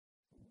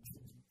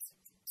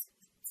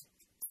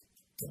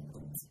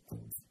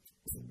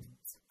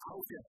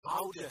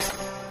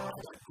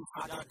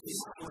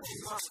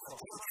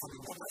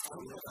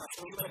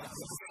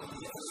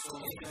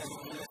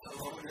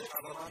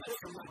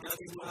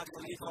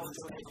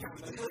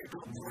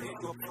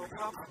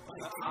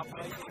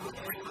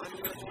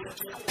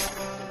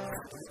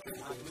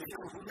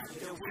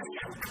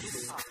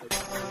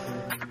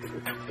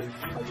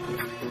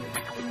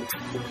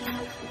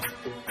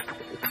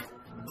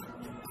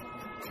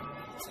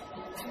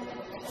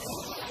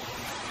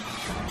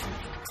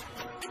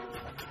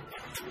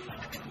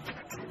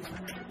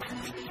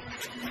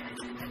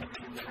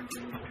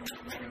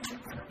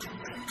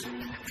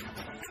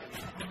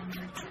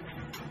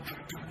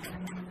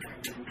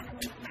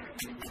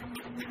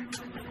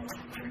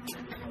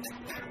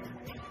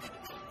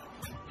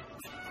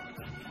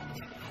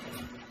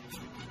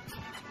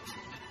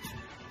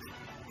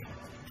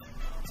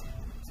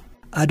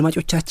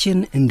አድማጮቻችን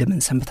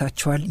እንደምን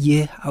ሰንብታችኋል?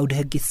 ይህ አውደ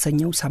ህግ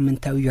የተሰኘው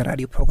ሳምንታዊ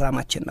የራዲዮ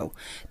ፕሮግራማችን ነው።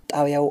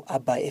 ጣቢያው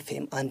አባይ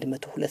ኤፍኤም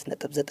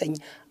 102.9፣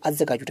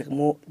 አዘጋጁ ደግሞ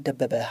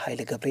ደበበ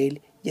ኃይለ ገብርኤል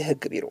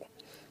የህግ ቢሮ።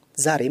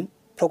 ዛሬም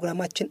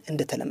ፕሮግራማችን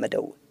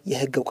እንደተለመደው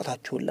የህግ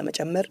እውቀታችሁን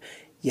ለመጨመር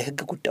የህግ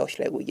ጉዳዮች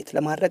ላይ ውይይት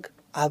ለማድረግ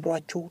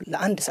አብሯችሁ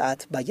ለአንድ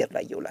ሰዓት ባየር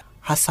ላይ ይውላል።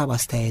 ሐሳብ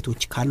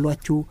አስተያየቶች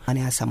ካሏችሁ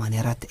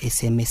 84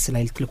 ኤስኤምኤስ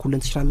ላይ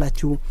ልትልኩልን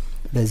ትችላላችሁ።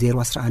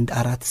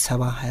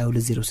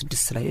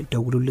 በ0114722206 ላይ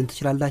ደውሉልን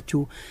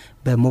ትችላላችሁ።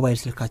 በሞባይል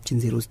ስልካችን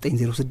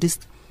 0906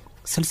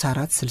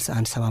 64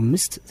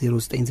 6175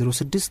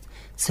 0906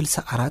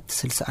 64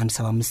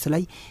 6175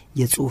 ላይ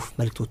የጽሁፍ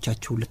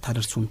መልእክቶቻችሁን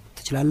ልታደርሱን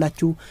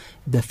ትችላላችሁ።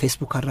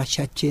 በፌስቡክ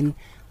አድራሻችን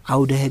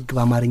አውደ ህግ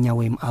በአማርኛ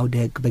ወይም አውደ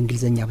ህግ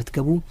በእንግሊዘኛ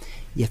ብትገቡ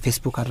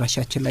የፌስቡክ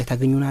አድራሻችን ላይ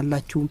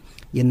ታገኙናላችሁ።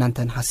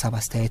 የእናንተን ሐሳብ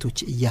አስተያየቶች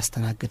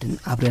እያስተናገድን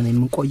አብረን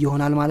የምንቆይ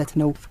ይሆናል ማለት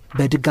ነው።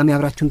 በድጋሚ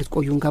አብራችሁ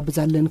እንድትቆዩ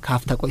እንጋብዛለን።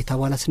 ከአፍታ ቆይታ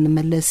በኋላ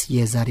ስንመለስ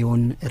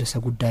የዛሬውን ርዕሰ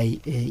ጉዳይ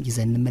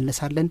ይዘን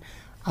እንመለሳለን።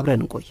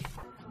 አብረን እንቆይ።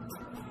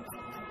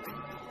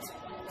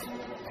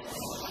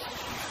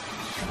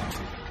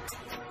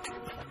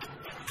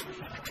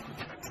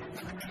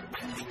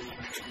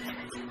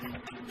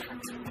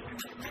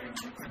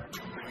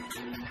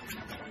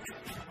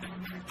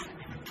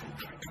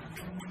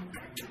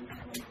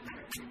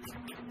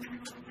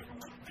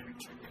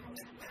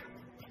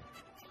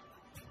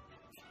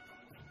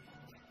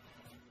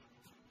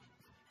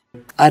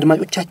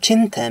 አድማጮቻችን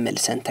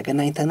ተመልሰን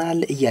ተገናኝተናል።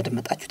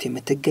 እያደመጣችሁት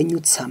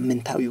የምትገኙት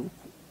ሳምንታዊው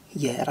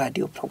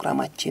የራዲዮ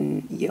ፕሮግራማችን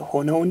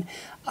የሆነውን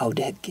አውደ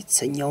ህግ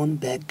የተሰኘውን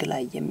በህግ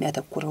ላይ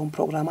የሚያተኩረውን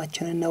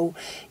ፕሮግራማችንን ነው።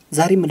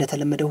 ዛሬም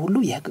እንደተለመደው ሁሉ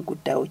የህግ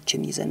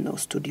ጉዳዮችን ይዘን ነው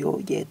ስቱዲዮ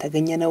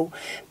የተገኘነው።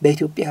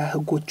 በኢትዮጵያ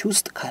ህጎች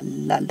ውስጥ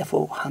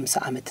ካላለፈው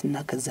 50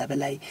 ዓመትና ከዛ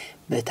በላይ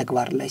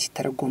በተግባር ላይ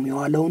ሲተረጎም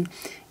የዋለውን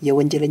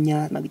የወንጀለኛ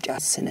መቅጫ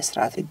ስነ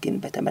ስርዓት ህግን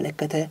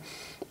በተመለከተ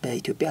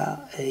በኢትዮጵያ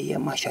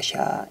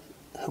የማሻሻያ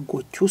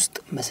ህጎች ውስጥ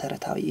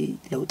መሰረታዊ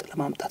ለውጥ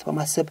ለማምጣት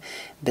በማሰብ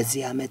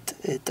በዚህ አመት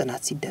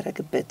ጥናት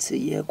ሲደረግበት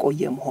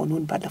የቆየ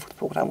መሆኑን ባለፉት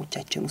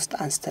ፕሮግራሞቻችን ውስጥ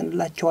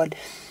አንስተንላችኋል።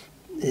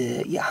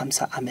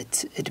 የ50 ዓመት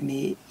እድሜ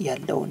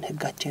ያለውን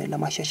ህጋችንን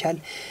ለማሻሻል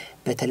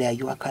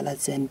በተለያዩ አካላት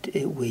ዘንድ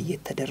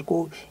ውይይት ተደርጎ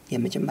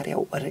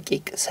የመጀመሪያው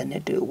ረቂቅ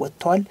ሰነድ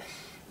ወጥቷል።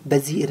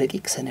 በዚህ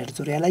ረቂቅ ሰነድ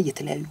ዙሪያ ላይ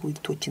የተለያዩ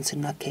ውይይቶችን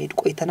ስናካሄድ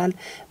ቆይተናል።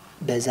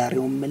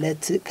 በዛሬው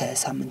ዕለት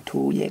ከሳምንቱ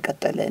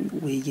የቀጠለን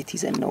ውይይት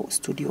ይዘን ነው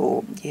ስቱዲዮ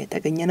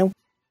የተገኘነው።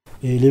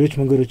 ሌሎች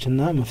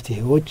መንገዶችና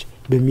መፍትሄዎች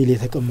በሚል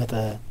የተቀመጠ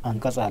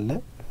አንቀጽ አለ።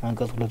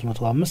 አንቀጽ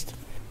 205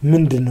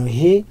 ምንድነው?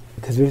 ይሄ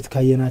ከዚህ በፊት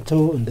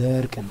ካየናቸው እንደ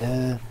እርቅ እንደ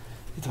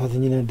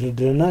ጥፋተኝነት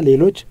ድርድርና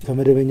ሌሎች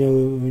ከመደበኛው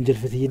ወንጀል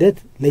ፍትህ ሂደት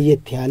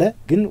ለየት ያለ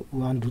ግን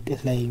አንድ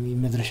ውጤት ላይ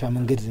መድረሻ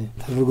መንገድ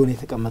ተደርጎ ነው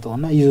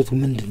የተቀመጠውና ይዘቱ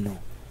ምንድነው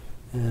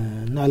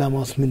እና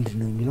ዓላማውስ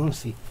ምንድነው የሚለው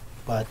እስቲ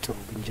ባጭሩ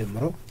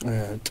ብንጀምረው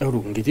ጥሩ።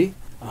 እንግዲህ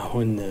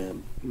አሁን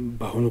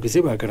በአሁኑ ጊዜ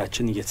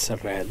በአገራችን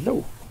እየተሰራ ያለው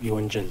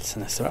የወንጀል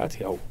ስነ ስርዓት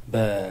ያው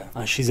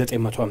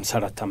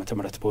በ1954 ዓመተ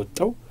ምህረት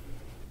በወጣው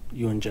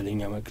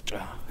የወንጀለኛ መቅጫ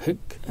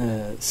ህግ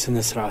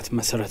ስነ ስርዓት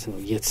መሰረት ነው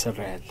እየተሰራ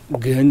ያለው።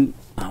 ግን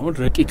አሁን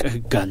ረቂቅ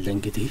ህግ አለ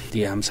እንግዲህ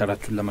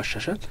የ54ቱን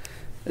ለማሻሻል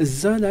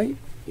እዛ ላይ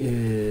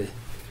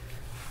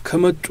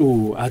ከመጡ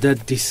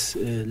አዳዲስ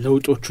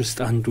ለውጦች ውስጥ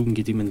አንዱ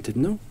እንግዲህ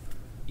ምንድነው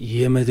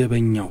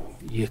የመደበኛው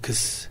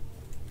የክስ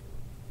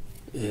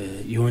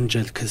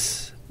የወንጀል ክስ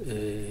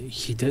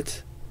ሂደት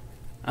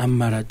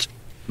አማራጭ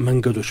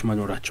መንገዶች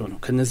መኖራቸው ነው።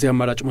 ከነዚህ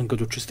አማራጭ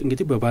መንገዶች ውስጥ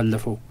እንግዲህ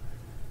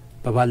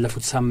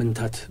በባለፉት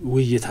ሳምንታት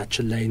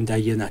ውይይታችን ላይ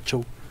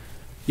እንዳየናቸው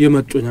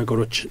የመጡ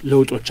ነገሮች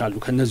ለውጦች አሉ።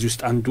 ከነዚህ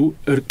ውስጥ አንዱ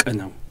እርቅ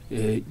ነው።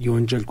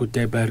 የወንጀል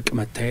ጉዳይ በእርቅ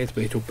መታየት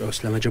በኢትዮጵያ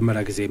ውስጥ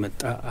ለመጀመሪያ ጊዜ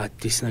የመጣ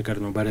አዲስ ነገር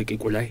ነው።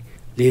 በረቂቁ ላይ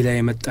ሌላ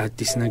የመጣ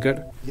አዲስ ነገር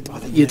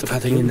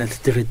የጥፋተኝነት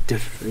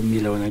ድርድር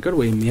የሚለው ነገር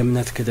ወይም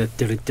የእምነት ክህደት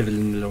ድርድር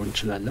ልንለው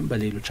እንችላለን።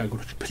 በሌሎች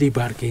ሀገሮች ፕሊ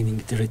ባርጌኒንግ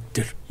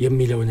ድርድር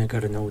የሚለው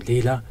ነገር ነው።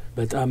 ሌላ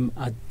በጣም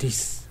አዲስ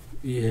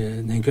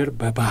ነገር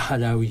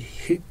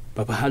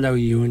በባህላዊ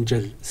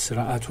የወንጀል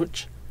ስርዓቶች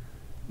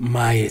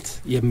ማየት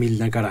የሚል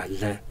ነገር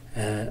አለ።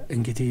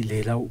 እንግዲህ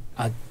ሌላው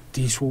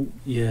አዲሱ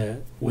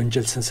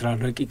የወንጀል ስነ ስርዓት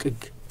ረቂቅ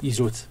ህግ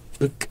ይዞት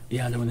ብቅ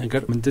ያለው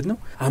ነገር ምንድነው?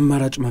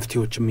 አማራጭ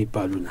መፍትሄዎች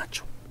የሚባሉ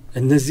ናቸው።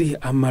 እነዚህ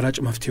አማራጭ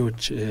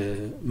መፍትሄዎች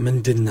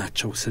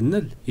ምንድናቸው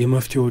ስንል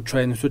የመፍትሄዎቹ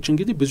አይነቶች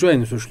እንግዲህ ብዙ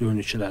አይነቶች ሊሆኑ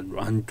ይችላሉ።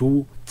 አንዱ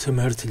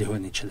ትምህርት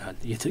ሊሆን ይችላል፣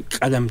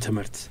 የቀለም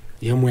ትምህርት፣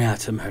 የሙያ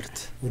ትምህርት።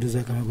 ወደዛ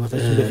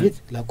ከመግባታችን በፊት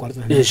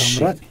ላቋርጥና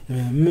ታምራት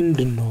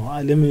ምንድነው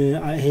ዓለም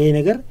ይሄ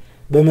ነገር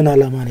በምን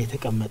ዓላማ ነው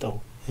የተቀመጠው?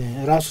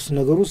 ራሱስ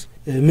ነገሩስ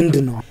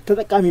ምንድነው?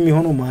 ተጠቃሚ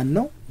የሚሆነው ማን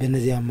ነው?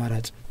 በእነዚህ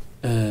አማራጭ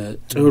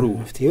ጥሩ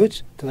መፍትሄዎች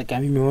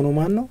ተጠቃሚ የሚሆነው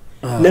ማን ነው?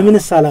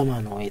 ለምንስ ዓላማ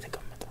ነው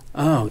የተቀመጠው?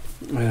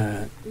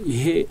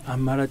 ይሄ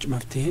አማራጭ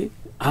መፍትሄ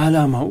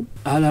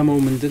ዓላማው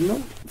ምንድነው?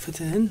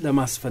 ፍትህን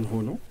ለማስፈን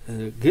ሆኖ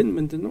ግን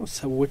ምንድነው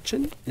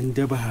ሰዎችን እንደ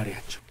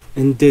ባህሪያቸው፣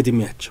 እንደ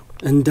እድሜያቸው፣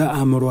 እንደ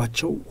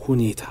አእምሯቸው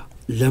ሁኔታ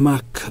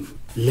ለማከም፣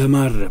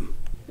 ለማረም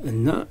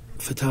እና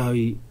ፍትሃዊ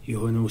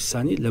የሆነ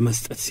ውሳኔ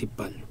ለመስጠት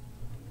ሲባል ነው።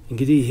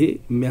 እንግዲህ ይሄ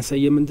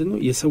የሚያሳየው ምንድነው?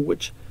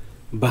 የሰዎች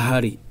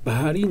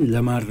ባህሪን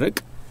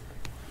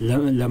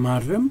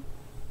ለማረም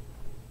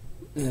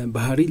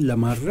ባህሪን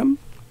ለማረም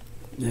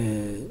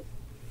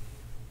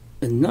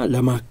እና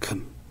ለማከም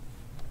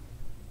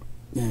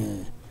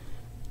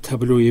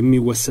ተብሎ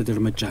የሚወሰድ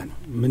እርምጃ ነው።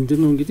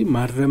 ምንድነው እንግዲህ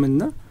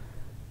ማረምና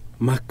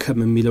ማከም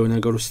የሚለው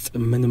ነገር ውስጥ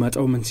ምን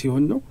መጣው ምን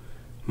ሲሆን ነው?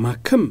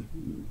 ማከም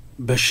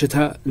በሽታ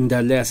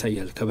እንዳለ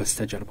ያሳያል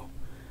ከበስተጀርባው።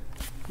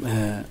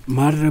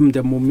 ማረም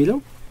ደግሞ የሚለው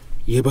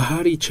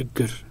የባህሪ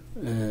ችግር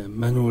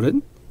መኖርን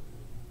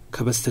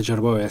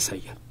ከበስተጀርባው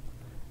ያሳያል።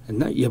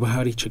 እና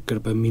የባህሪ ችግር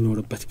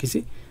በሚኖርበት ጊዜ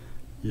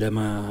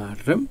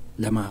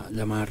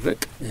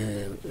ለማረቅ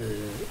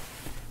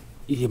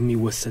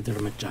የሚወሰድ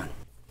እርምጃ ነው።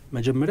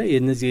 መጀመሪያ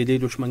የነዚህ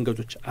የሌሎች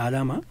መንገዶች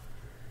ዓላማ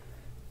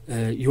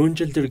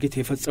የወንጀል ድርጊት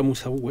የፈጸሙ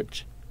ሰዎች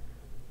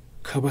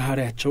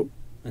ከባህሪያቸው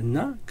እና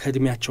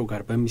ከእድሜያቸው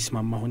ጋር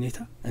በሚስማማ ሁኔታ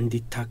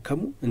እንዲታከሙ፣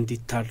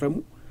 እንዲታረሙ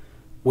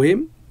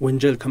ወይም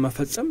ወንጀል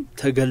ከመፈጸም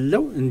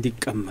ተገልለው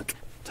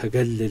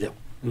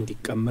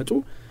እንዲቀመጡ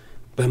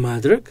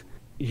በማድረግ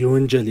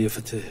የወንጀል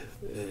የፍትህ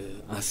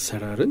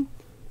አሰራርን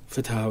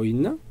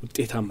ፍትሃዊና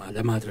ውጤታማ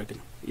ለማድረግ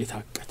ነው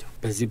የታቀደው።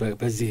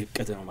 በዚህ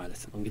እቅድ ነው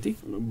ማለት ነው። እንግዲህ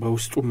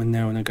በውስጡ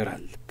የምናየው ነገር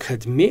አለ።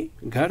 ከእድሜ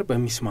ጋር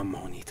በሚስማማ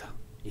ሁኔታ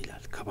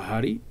ይላል።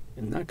 ከባህሪ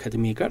እና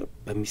ከእድሜ ጋር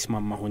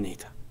በሚስማማ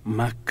ሁኔታ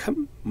ማከም፣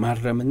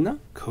 ማረምና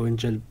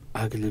ከወንጀል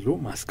አግልሎ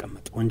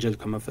ማስቀመጥ፣ ወንጀል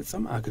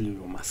ከመፈጸም አግልሎ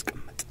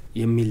ማስቀመጥ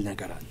የሚል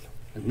ነገር አለ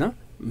እና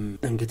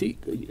እንግዲህ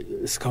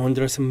እስካሁን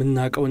ድረስ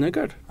የምናውቀው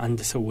ነገር አንድ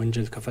ሰው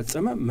ወንጀል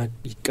ከፈጸመ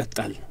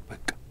ይቀጣል ነው፣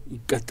 በቃ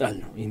ይቀጣል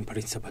ነው። ኢን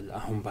ፕሪንሲፕል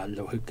አሁን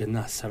ባለው ህግና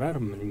አሰራር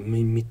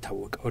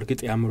የሚታወቀው። እርግጥ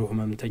የአእምሮ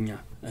ህመምተኛ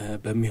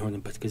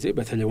በሚሆንበት ጊዜ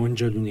በተለይ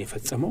ወንጀሉን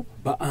የፈጸመው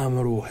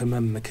በአእምሮ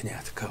ህመም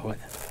ምክንያት ከሆነ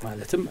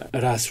ማለትም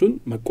ራሱን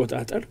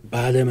መቆጣጠር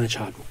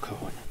ባለመቻሉ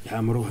ከሆነ፣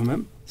 የአእምሮ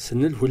ህመም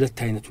ስንል ሁለት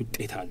አይነት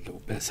ውጤት አለው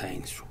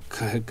በሳይንሱ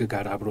ከህግ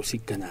ጋር አብሮ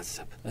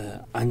ሲገናዘብ።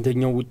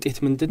 አንደኛው ውጤት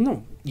ምንድነው?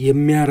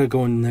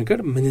 የሚያረጋውን ነገር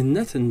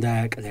ምንነት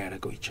እንዳያውቅ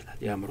ሊያረጋው ይችላል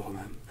የአእምሮ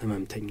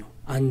ህመምተኛው።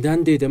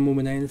 አንዳንዴ ደግሞ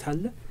ምን አይነት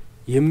አለ?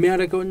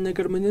 የሚያረጋውን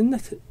ነገር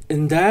ምንነት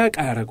እንዳያውቅ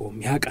አያረጋውም፣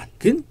 ያውቃል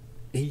ግን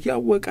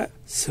እያወቀ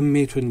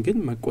ስሜቱን ግን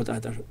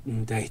መቆጣጠር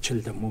እንዳይችል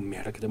ደግሞ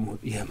የሚያረግ ደግሞ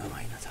የህመም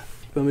አይነት አለ።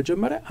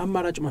 በመጀመሪያ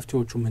አማራጭ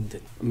መፍትሄዎቹ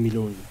ምንድን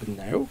የሚለውን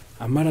ብናየው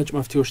አማራጭ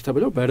መፍትሄዎች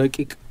ተብለው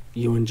በረቂቅ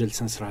የወንጀል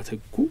ስነ ስርዓት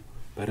ህጉ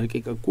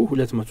በረቂቅ ህጉ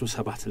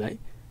 207 ላይ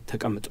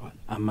ተቀምጠዋል።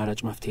 አማራጭ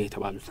መፍትሄ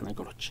የተባሉት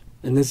ነገሮች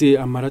እነዚህ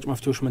አማራጭ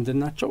መፍትሄዎች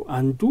ምንድናቸው?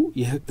 አንዱ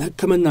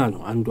የህክምና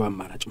ነው። አንዱ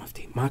አማራጭ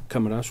መፍትሄ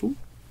ማከም ራሱ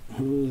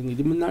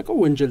እንግዲህ የምናውቀው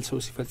ወንጀል ሰው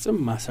ሲፈጽም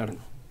ማሰር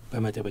ነው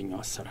በመደበኛው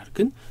አሰራር።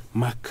 ግን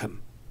ማከም፣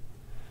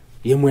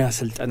 የሙያ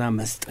ስልጠና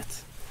መስጠት፣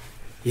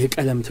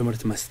 የቀለም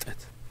ትምህርት መስጠት፣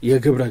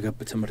 የግብረ ገብ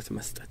ትምህርት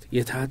መስጠት፣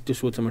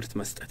 የተሃድሶ ትምህርት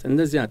መስጠት፣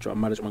 እነዚህ ናቸው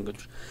አማራጭ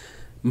መንገዶች።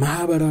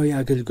 ማህበራዊ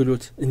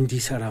አገልግሎት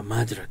እንዲሰራ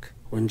ማድረግ፣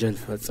 ወንጀል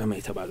ፈጸመ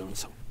የተባለውን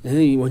ሰው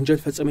ወንጀል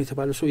ፈጸመ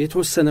የተባለው ሰው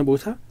የተወሰነ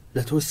ቦታ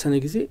ለተወሰነ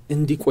ጊዜ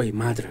እንዲቆይ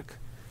ማድረግ፣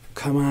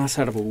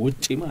 ከማሰር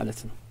ውጪ ማለት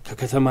ነው።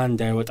 ከከተማ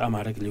እንዳይወጣ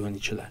ማድረግ ሊሆን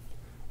ይችላል፣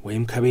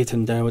 ወይም ከቤት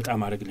እንዳይወጣ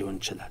ማድረግ ሊሆን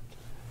ይችላል።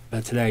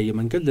 በተለያየ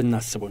መንገድ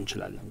ልናስበው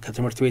እንችላለን።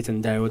 ከትምህርት ቤት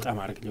እንዳይወጣ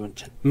ማድረግ ሊሆን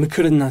ይችላል።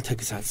 ምክርና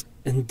ተግዛጽ፣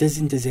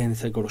 እንደዚህ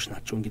አይነት ነገሮች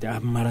ናቸው እንግዲህ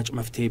አማራጭ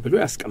መፍትሄ ብሎ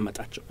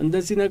ያስቀመጣቸው።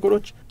 እንደዚህ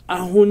ነገሮች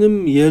አሁንም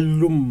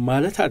የሉም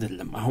ማለት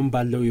አይደለም። አሁን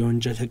ባለው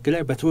የወንጀል ህግ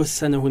ላይ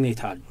በተወሰነ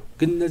ሁኔታ አሉ።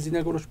 ግን እነዚህ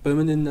ነገሮች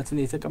በምንነት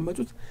ነው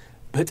የተቀመጡት?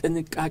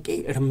 በጥንቃቄ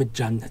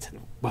እርምጃነት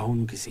ነው በአሁኑ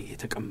ጊዜ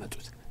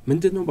የተቀመጡት።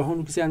 ምንድነው? በአሁኑ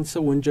ጊዜ አንድ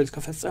ሰው ወንጀል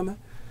ከፈጸመ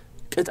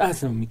ቅጣት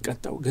ነው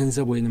የሚቀጣው።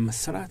 ገንዘብ ወይንም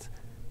መስራት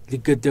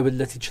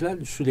ሊገደብለት ይችላል።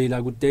 እሱ ሌላ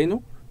ጉዳይ ነው።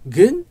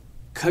 ግን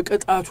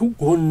ከቅጣቱ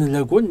ጎን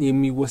ለጎን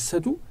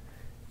የሚወሰዱ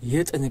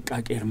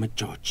የጥንቃቄ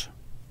እርምጃዎች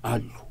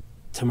አሉ።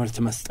 ትምህርት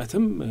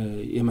መስጠትም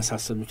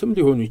የመሳሰሉትም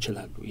ሊሆኑ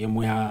ይችላሉ።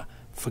 የሙያ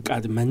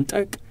ፍቃድ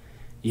መንጠቅ፣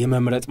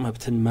 የመምረጥ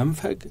መብትን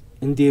መንፈግ፣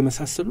 እንዲህ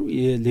የመሳሰሉ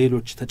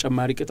ሌሎች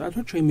ተጨማሪ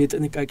ቅጣቶች ወይም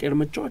የጥንቃቄ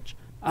እርምጃዎች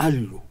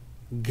አሉ።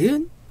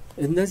 ግን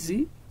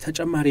እነዚህ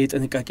ተጨማሪ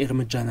የጥንቃቄ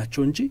እርምጃ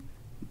ናቸው እንጂ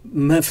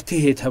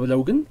መፍትሄ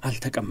ተብለው ግን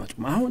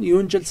አልተቀመጡም። አሁን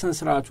የወንጀል ስነ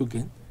ስርዓቱ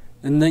ግን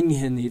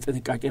እነኚህን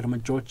የጥንቃቄ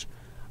እርምጃዎች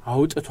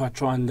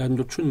አውጥቷቸው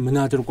አንዳንዶቹን ምን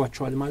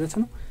አድርጓቸዋል ማለት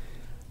ነው?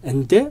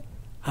 እንደ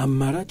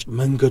አማራጭ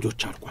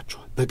መንገዶች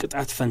አርቋቸዋል።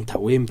 በቅጣት ፈንታ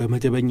ወይም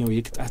በመደበኛው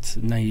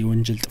የቅጣትና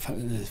የወንጀል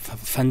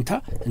ፈንታ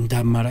እንደ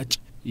አማራጭ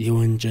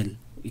የወንጀል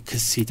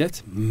ክስ ሂደት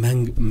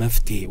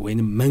መፍትሄ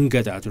ወይም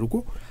መንገድ አድርጎ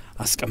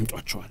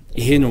አስቀምጧቸዋል።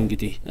 ይሄ ነው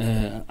እንግዲህ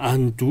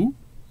አንዱ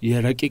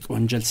የረቂቅ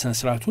ወንጀል ስነ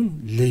ስርዓቱን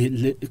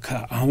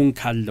አሁን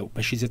ካለው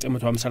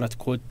በ1954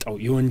 ከወጣው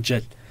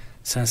የወንጀል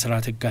ስነ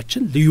ስርዓት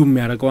ህጋችን ልዩ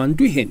የሚያደርገው አንዱ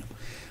ይሄ ነው።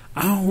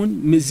 አሁን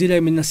እዚህ ላይ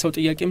የሚነሳው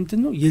ጥያቄ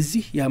ምንድነው?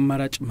 የዚህ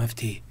የአማራጭ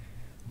መፍትሄ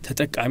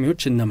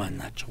ተጠቃሚዎች እነማን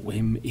ናቸው?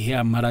 ወይም ይሄ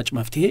አማራጭ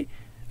መፍትሄ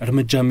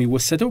እርምጃ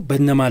የሚወሰደው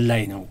በእነማን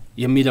ላይ ነው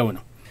የሚለው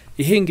ነው።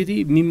 ይሄ እንግዲህ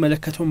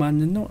የሚመለከተው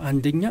ማንን ነው?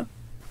 አንደኛ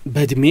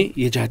በእድሜ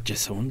የጃጀ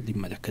ሰውን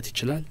ሊመለከት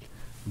ይችላል።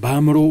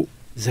 በአእምሮ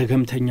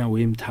ዘገምተኛ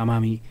ወይም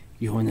ታማሚ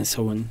የሆነ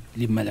ሰውን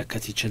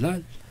ሊመለከት ይችላል።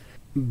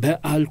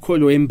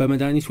 በአልኮል ወይም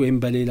በመድኃኒት ወይም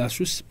በሌላ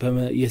ሱስ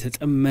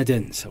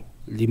የተጠመደን ሰው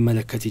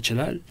ሊመለከት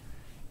ይችላል።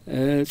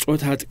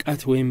 ጾታ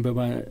ጥቃት ወይም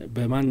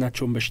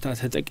በማናቸውም በሽታ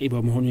ተጠቂ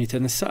በመሆኑ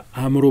የተነሳ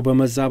አእምሮ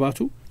በመዛባቱ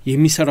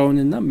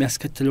የሚሰራውንና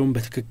የሚያስከትለውን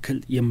በትክክል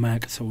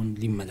የማያውቅ ሰውን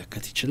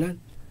ሊመለከት ይችላል።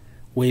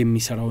 ወይ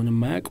የሚሰራውን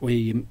የማያውቅ ወይ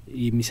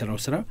የሚሰራው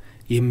ስራ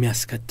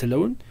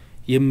የሚያስከትለውን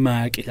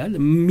የማያውቅ ይላል።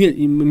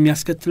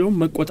 የሚያስከትለውን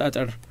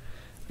መቆጣጠር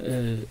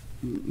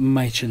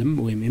የማይችልም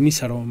ወይም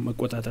የሚሰራውን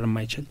መቆጣጠር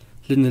የማይችል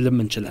ልንልም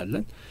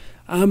እንችላለን።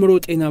 አእምሮ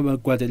ጤና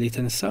መጓደል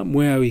የተነሳ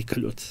ሙያዊ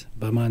ክህሎት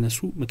በማነሱ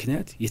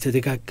ምክንያት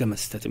የተደጋገመ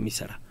ስህተት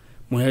የሚሰራ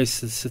ሙያዊ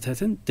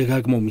ስህተትን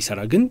ደጋግሞ የሚሰራ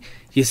ግን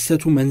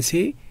የስህተቱ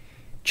መንስኤ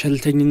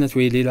ቸልተኝነት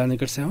ወይ ሌላ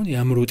ነገር ሳይሆን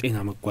የአእምሮ ጤና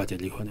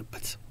መጓደል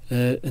የሆነበት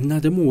እና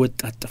ደግሞ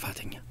ወጣት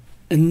ጥፋተኛ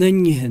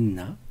እነኚህና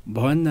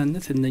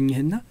በዋናነት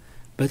እነኚህና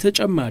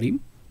በተጨማሪም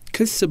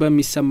ክስ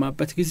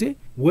በሚሰማበት ጊዜ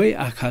ወይ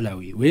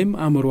አካላዊ ወይም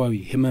አእምሮአዊ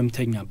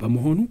ህመምተኛ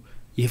በመሆኑ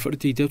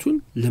የፍርድ ሂደቱን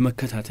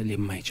ለመከታተል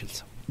የማይችል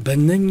ሰው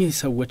በእነኚህ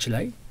ሰዎች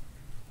ላይ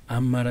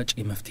አማራጭ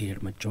የመፍትሄ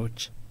እርምጃዎች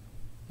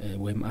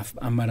ወይም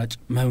አማራጭ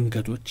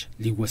መንገዶች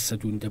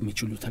ሊወሰዱ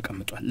እንደሚችሉ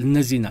ተቀምጧል።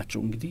 እነዚህ ናቸው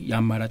እንግዲህ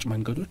የአማራጭ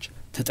መንገዶች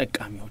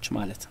ተጠቃሚዎች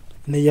ማለት ነው።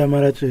 እነዚህ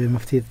አማራጭ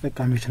መፍትሄ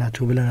ተጠቃሚዎች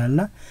ናቸው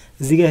ብለናልና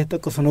እዚህ ጋር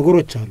የተጠቀሱ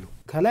ነገሮች አሉ።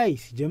 ከላይ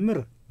ሲጀምር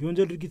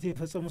የወንጀል ድርጊት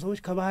የፈጸሙ ሰዎች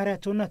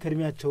ከባህሪያቸውና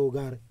ከእድሜያቸው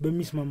ጋር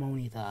በሚስማማ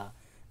ሁኔታ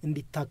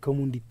እንዲታከሙ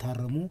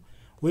እንዲታረሙ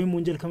ወይም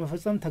ወንጀል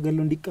ከመፈጸም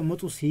ተገለው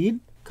እንዲቀመጡ ሲል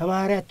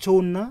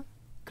ከባህሪያቸውና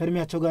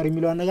ከእድሜያቸው ጋር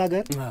የሚለው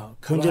አነጋገር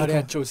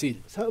ከባህሪያቸው ሲል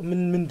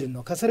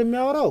ምንድነው? ከስር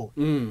የሚያወራው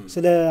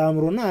ስለ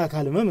አእምሮና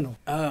አካል ህመም ነው።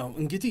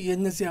 እንግዲህ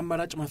የእነዚህ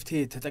አማራጭ መፍትሄ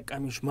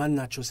ተጠቃሚዎች ማን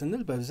ናቸው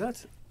ስንል በብዛት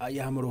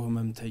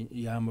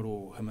የአእምሮ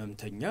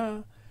ህመምተኛ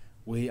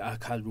ወይ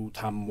አካሉ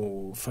ታሞ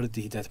ፍርድ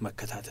ሂደት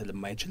መከታተል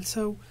የማይችል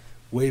ሰው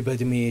ወይ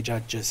በእድሜ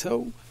የጃጀ ሰው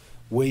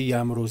ወይ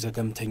የአእምሮ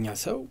ዘገምተኛ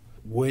ሰው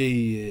ወይ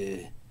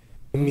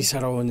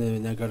የሚሰራውን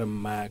ነገር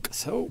የማያውቅ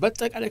ሰው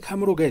በአጠቃላይ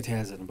ከአእምሮ ጋር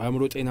የተያያዘ ነው።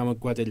 በአእምሮ ጤና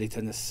መጓደል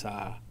የተነሳ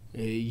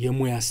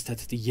የሙያ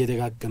ስህተት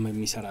እየደጋገመ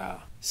የሚሰራ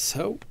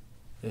ሰው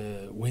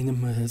ወይንም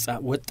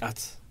ወጣት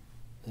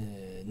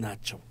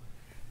ናቸው።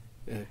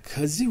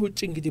 ከዚህ ውጭ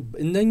እንግዲህ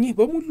እነኚህ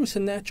በሙሉ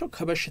ስናያቸው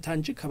ከበሽታ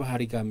እንጂ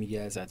ከባህሪ ጋር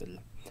የሚያያዝ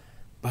አይደለም።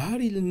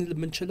 ባህሪ ልንል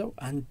የምንችለው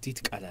አንዲት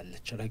ቃል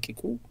አለች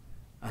ረቂቁ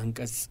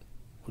አንቀጽ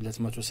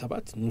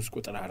 207 ንዑስ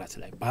ቁጥር 4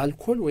 ላይ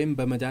በአልኮል ወይም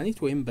በመድኃኒት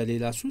ወይም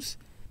በሌላ ሱስ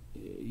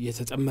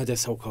የተጠመደ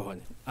ሰው ከሆነ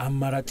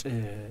አማራጭ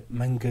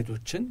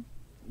መንገዶችን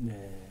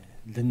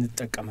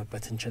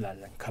ልንጠቀምበት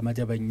እንችላለን።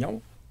 ከመደበኛው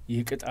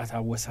የቅጣት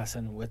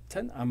አወሳሰን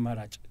ወጥተን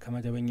አማራጭ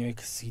ከመደበኛው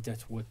የክስ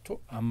ሂደት ወጥቶ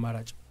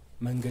አማራጭ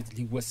መንገድ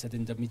ሊወሰድ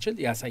እንደሚችል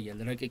ያሳያል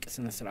ረቂቅ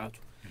ስነ ስርዓቱ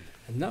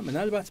እና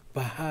ምናልባት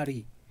ባህሪ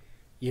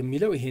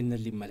የሚለው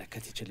ይሄንን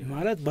ሊመለከት ይችላል።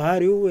 ማለት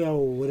ባህሪው ያው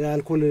ወደ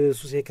አልኮል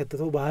ሱስ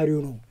የከተተው ባህሪው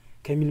ነው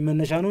ከሚል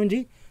መነሻ ነው እንጂ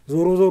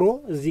ዞሮ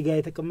እዚህ ጋር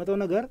የተቀመጠው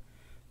ነገር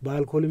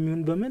በአልኮልም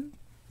ይሁን በምን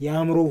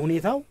የአእምሮ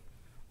ሁኔታው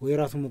ወይ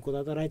ራሱን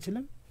መቆጣጠር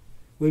አይችልም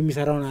ወይ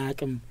የሚሰራውን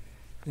አያውቅም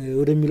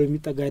ወደሚለው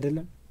የሚጠጋ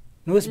አይደለም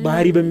ነውስ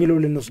ባህሪ በሚለው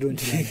ልንወስደው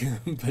እንችላለን።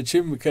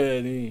 በችም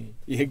ከኔ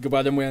የህግ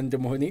ባለሙያ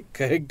እንደመሆኔ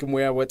ከህግ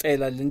ሙያ ወጣ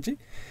ይላል እንጂ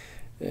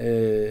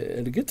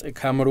እርግጥ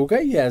ከአእምሮ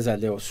ጋር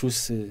ያያዛል። ያው ሱስ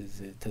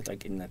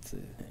ተጠቂነት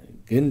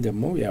ግን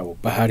ደግሞ ያው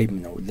ባህሪም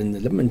ነው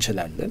ልንልም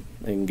እንችላለን።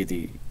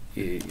 እንግዲህ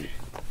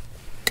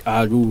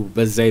ቃሉ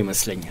በዛ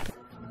ይመስለኛል።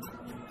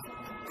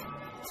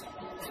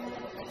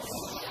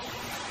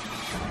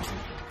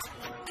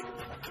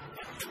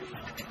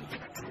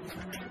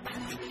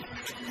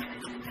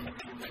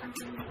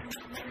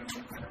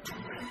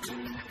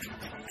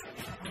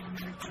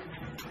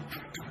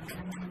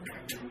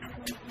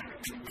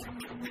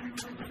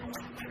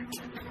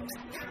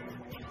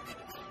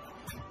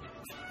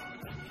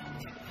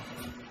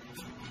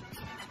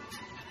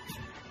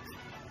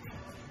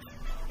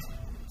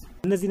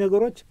 እነዚህ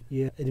ነገሮች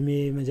የእድሜ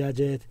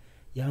መጃጀት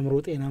የአእምሮ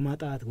ጤና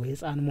ማጣት ወይ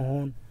ህፃን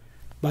መሆን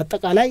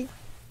በአጠቃላይ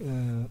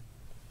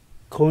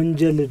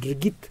ከወንጀል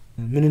ድርጊት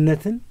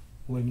ምንነትን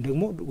ወይም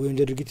ደግሞ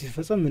ወንጀል ድርጊት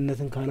ሲፈጸም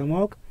ምንነትን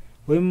ካለማወቅ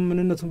ወይም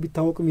ምንነቱን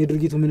ቢታወቅም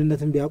የድርጊቱ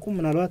ምንነትን ቢያውቁም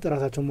ምናልባት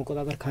ራሳቸውን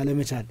መቆጣጠር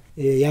ካለመቻል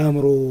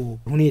የአእምሮ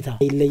ሁኔታ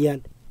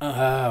ይለያል።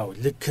 አዎ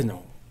ልክ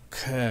ነው።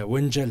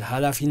 ከወንጀል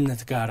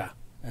ኃላፊነት ጋራ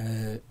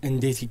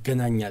እንዴት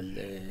ይገናኛል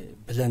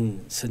ብለን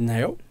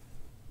ስናየው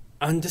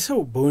አንድ ሰው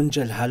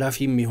በወንጀል ኃላፊ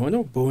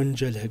የሚሆነው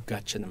በወንጀል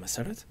ህጋችን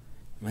መሰረት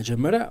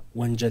መጀመሪያ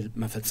ወንጀል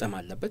መፈጸም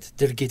አለበት፣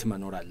 ድርጊት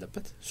መኖር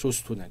አለበት።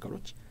 ሶስቱ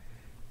ነገሮች።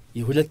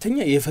 የሁለተኛ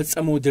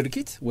የፈጸመው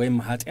ድርጊት ወይም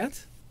ኃጢአት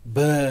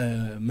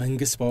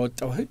በመንግስት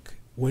ባወጣው ህግ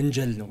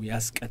ወንጀል ነው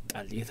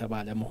ያስቀጣል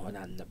የተባለ መሆን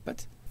አለበት።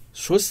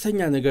 ሶስተኛ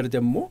ነገር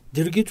ደግሞ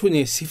ድርጊቱን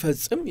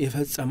ሲፈጽም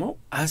የፈጸመው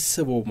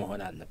አስቦ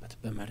መሆን አለበት።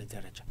 በመርህ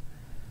ደረጃ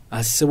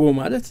አስቦ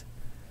ማለት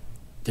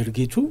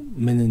ድርጊቱ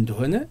ምን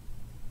እንደሆነ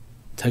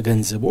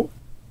ተገንዝቦ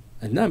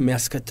እና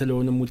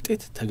የሚያስከትለውንም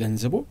ውጤት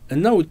ተገንዝቦ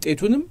እና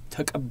ውጤቱንም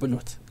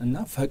ተቀብሎት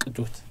እና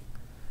ፈቅዶት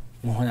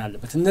መሆን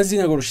አለበት። እነዚህ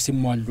ነገሮች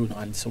ሲሟሉ ነው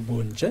አንድ ሰው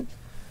በወንጀል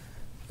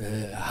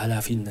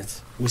ኃላፊነት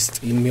ውስጥ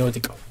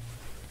የሚወድቀው።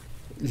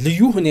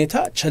 ልዩ ሁኔታ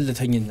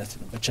ቸልተኝነት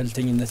ነው።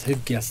 በቸልተኝነት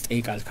ህግ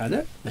ያስጠይቃል ካለ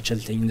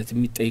በቸልተኝነት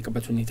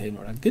የሚጠይቅበት ሁኔታ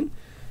ይኖራል። ግን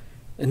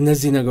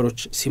እነዚህ ነገሮች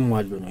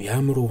ሲሟሉ ነው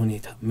የአእምሮ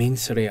ሁኔታ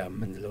ሜንስሪያ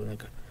የምንለው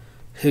ነገር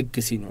ህግ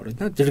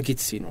ሲኖርና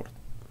ድርጊት ሲኖር።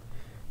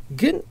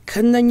 ግን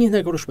ከነኚህ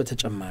ነገሮች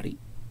በተጨማሪ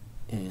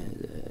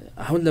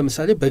አሁን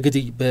ለምሳሌ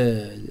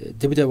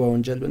በድብደባ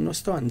ወንጀል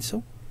ብንወስደው አንድ ሰው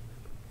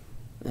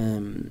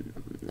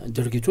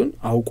ድርጊቱን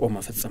አውቆ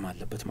መፈጸም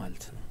አለበት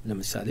ማለት ነው።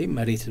 ለምሳሌ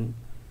መሬትን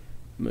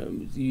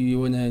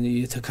የሆነ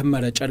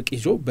የተከመረ ጨርቅ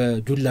ይዞ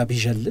በዱላ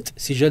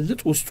ሲጀልጥ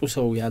ውስጡ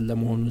ሰው ያለ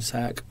መሆኑን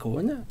ሳያውቅ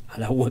ከሆነ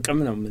አላወቀም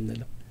ነው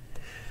የምንለው።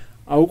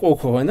 አውቆ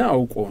ከሆነ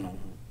አውቆ ነው፣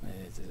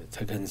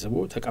 ተገንዝቦ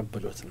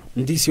ተቀብሎት ነው።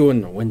 እንዲህ ሲሆን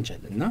ነው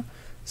ወንጀል። እና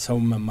ሰው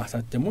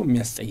መማታት ደግሞ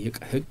የሚያስጠይቅ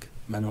ህግ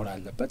መኖር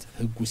አለበት።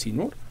 ህጉ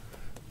ሲኖር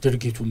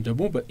ድርጊቱም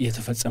ደግሞ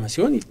የተፈጸመ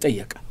ሲሆን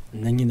ይጠየቃል።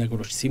 እነኚህ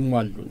ነገሮች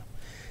ሲሟሉ ነው።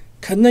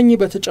 ከነኚህ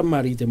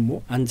በተጨማሪ ደግሞ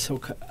አንድ ሰው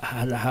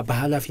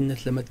በኃላፊነት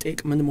ለመጠየቅ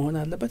ምን መሆን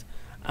አለበት?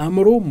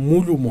 አእምሮ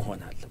ሙሉ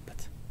መሆን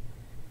አለበት።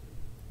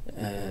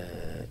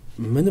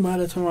 ምን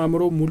ማለት ነው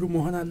አእምሮ ሙሉ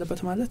መሆን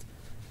አለበት ማለት?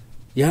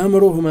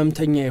 የአእምሮ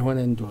ህመምተኛ የሆነ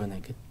እንደሆነ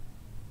ግን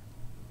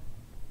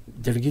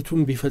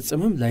ድርጊቱን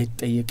ቢፈጽምም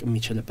ላይጠየቅ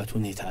የሚችልበት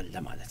ሁኔታ አለ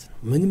ማለት ነው።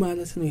 ምን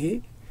ማለት ነው ይሄ?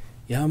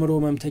 የአእምሮ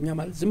ህመምተኛ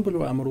ማለት ዝም ብሎ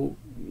አእምሮ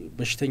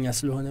በሽተኛ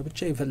ስለሆነ ብቻ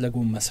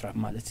የፈለገውን መስራት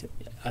ማለት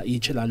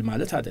ይችላል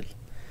ማለት አይደለም።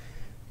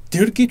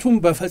 ድርጊቱን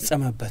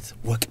በፈጸመበት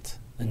ወቅት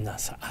እና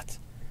ሰዓት፣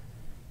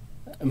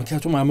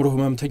 ምክንያቱም አእምሮ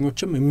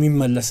ህመምተኞችም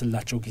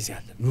የሚመለስላቸው ጊዜ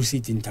አለ።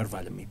 ሉሲድ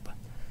ኢንተርቫል የሚባል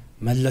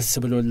መለስ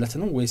ብሎለት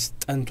ነው ወይስ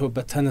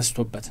ጠንቶበት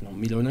ተነስቶበት ነው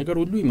የሚለው ነገር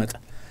ሁሉ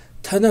ይመጣል።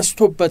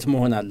 ተነስቶበት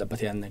መሆን አለበት።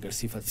 ያን ነገር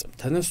ሲፈጽም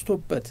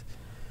ተነስቶበት፣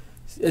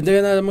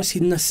 እንደገና ደግሞ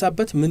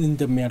ሲነሳበት ምን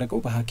እንደሚያደርገው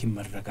በሐኪም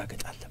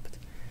መረጋገጥ አለበት።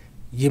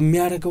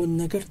 የሚያደርገውን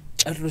ነገር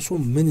ጨርሶ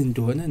ምን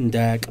እንደሆነ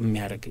እንዳያውቅ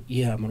የሚያደርግ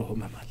የአእምሮ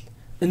ህመም አለ።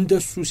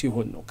 እንደሱ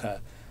ሲሆን ነው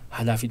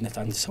ከኃላፊነት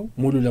አንድ ሰው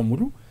ሙሉ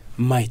ለሙሉ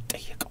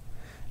የማይጠየቀው።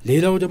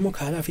 ሌላው ደግሞ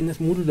ከኃላፊነት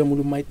ሙሉ ለሙሉ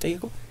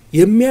የማይጠየቀው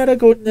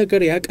የሚያደርገውን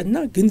ነገር ያውቅና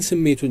ግን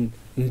ስሜቱን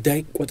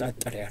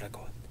እንዳይቆጣጠር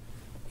ያደርገዋል።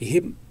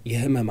 ይሄም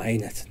የህመም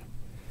አይነት ነው።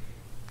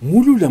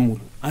 ሙሉ ለሙሉ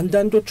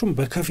አንዳንዶቹም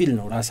በከፊል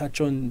ነው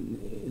ራሳቸውን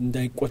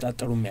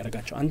እንዳይቆጣጠሩ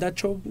የሚያደርጋቸው።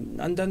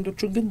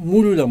 አንዳንዶቹን ግን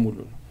ሙሉ ለሙሉ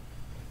ነው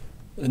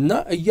እና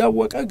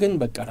እያወቀ ግን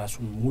በቃ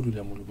ራሱን ሙሉ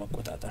ለሙሉ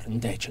መቆጣጠር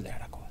እንዳይችል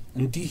ያደርገዋል።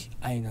 እንዲህ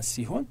አይነት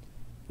ሲሆን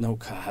ነው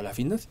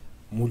ከኃላፊነት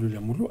ሙሉ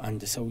ለሙሉ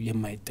አንድ ሰው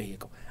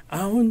የማይጠየቀው።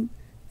 አሁን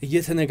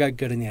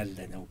እየተነጋገርን ያለ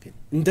ነው ግን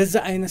እንደዛ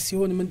አይነት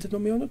ሲሆን ምንድነው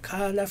የሚሆነው?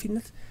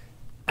 ከኃላፊነት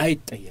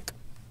አይጠየቅም።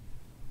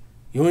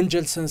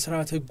 የወንጀል ስነ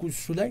ስርዓት ህጉ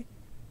እሱ ላይ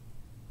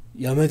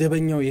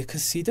የመደበኛው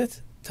የክስ ሂደት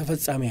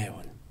ተፈጻሚ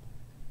አይሆንም።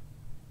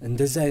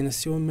 እንደዛ አይነት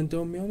ሲሆን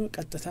ምንድነው የሚሆነው?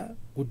 ቀጥታ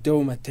ጉዳዩ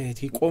መታየት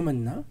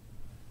ይቆምና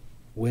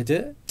ወደ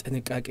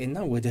ጥንቃቄና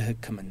ወደ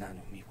ሕክምና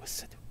ነው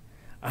የሚወሰደው።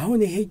 አሁን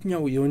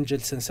ይሄኛው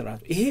የወንጀል ስነ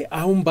ስርዓቱ ይሄ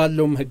አሁን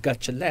ባለውም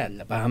ህጋችን ላይ አለ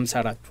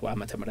በ54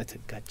 ዓመተ ምህረት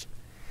ህጋችን።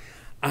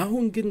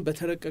 አሁን ግን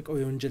በተረቀቀው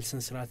የወንጀል ስነ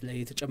ስርዓት ላይ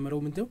የተጨመረው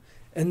ምንድነው?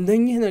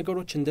 እነኚህ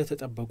ነገሮች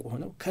እንደተጠበቁ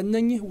ሆነው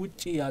ከነኚህ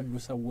ውጪ ያሉ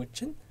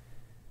ሰዎችን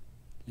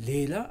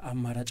ሌላ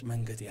አማራጭ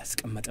መንገድ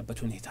ያስቀመጠበት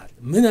ሁኔታ አለ።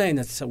 ምን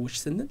አይነት ሰዎች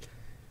ስንል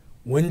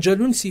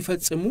ወንጀሉን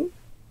ሲፈጽሙ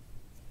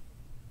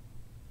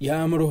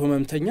የአእምሮ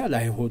ህመምተኛ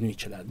ላይሆኑ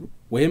ይችላሉ፣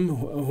 ወይም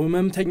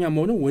ህመምተኛ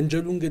ሆነው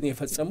ወንጀሉን ግን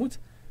የፈጸሙት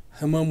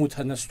ህመሙ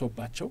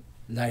ተነስቶባቸው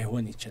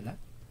ላይሆን ይችላል።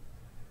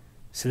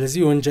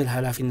 ስለዚህ ወንጀል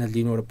ኃላፊነት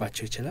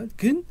ሊኖርባቸው ይችላል።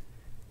 ግን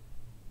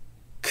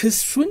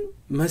ክሱን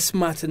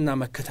መስማትና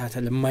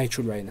መከታተል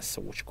የማይችሉ አይነት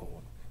ሰዎች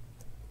ከሆኑ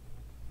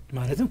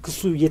ማለትም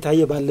ክሱ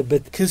እየታየ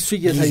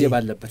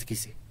ባለበት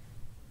ጊዜ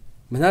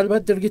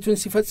ምናልባት ድርጊቱን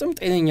ሲፈጽም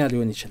ጤነኛ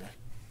ሊሆን ይችላል፣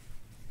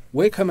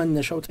 ወይ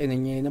ከመነሻው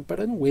ጤነኛ የነበረ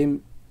ነው፣ ወይም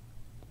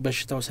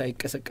በሽታው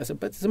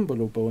ሳይቀሰቀስበት ዝም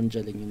ብሎ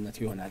በወንጀለኝነት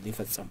ይሆናል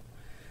የፈጸመው።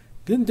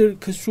 ግን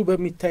ክሱ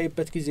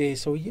በሚታይበት ጊዜ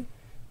ሰውዬ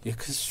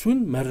የክሱን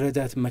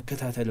መረዳት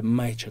መከታተል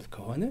የማይችል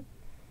ከሆነ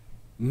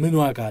ምን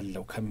ዋጋ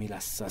አለው ከሚል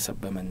አስተሳሰብ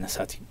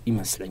በመነሳት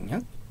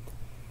ይመስለኛል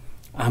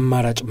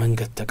አማራጭ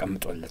መንገድ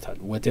ተቀምጦለታል።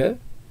 ወደ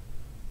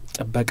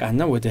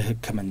ጥበቃና ወደ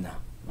ሕክምና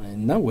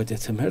እና ወደ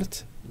ትምህርት፣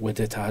 ወደ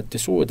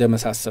ተሐድሶ፣ ወደ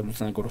መሳሰሉት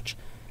ነገሮች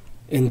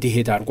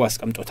እንዲሄድ አድርጎ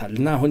አስቀምጦታል።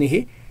 እና አሁን ይሄ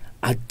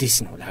አዲስ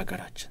ነው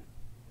ለሀገራችን።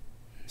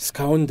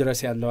 እስካሁን ድረስ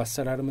ያለው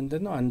አሰራር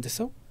ምንድነው? አንድ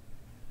ሰው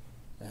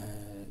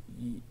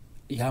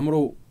የአእምሮ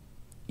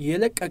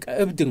የለቀቀ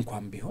እብድ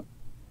እንኳን ቢሆን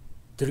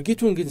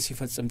ድርጊቱን ግን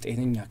ሲፈጽም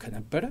ጤነኛ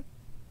ከነበረ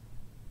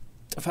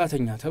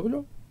ጥፋተኛ ተብሎ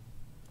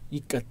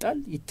ይቀጣል፣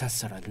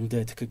 ይታሰራል። እንደ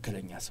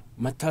ትክክለኛ ሰው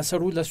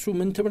መታሰሩ ለሱ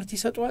ምን ትምህርት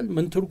ይሰጠዋል፣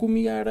 ምን ትርጉም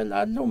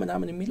ያለው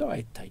ምናምን የሚለው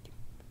አይታይም።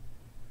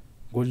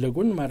 ጎን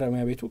ለጎን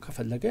ማረሚያ ቤቱ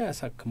ከፈለገ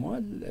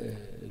ያሳክመዋል፣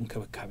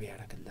 እንክብካቤ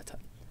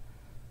ያደርግለታል።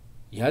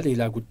 ያ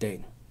ሌላ ጉዳይ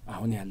ነው።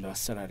 አሁን ያለው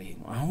አሰራር ይሄ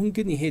ነው። አሁን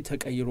ግን ይሄ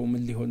ተቀይሮ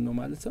ምን ሊሆን ነው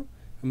ማለት ነው?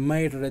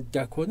 የማይረዳ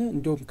ከሆነ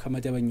እንደውም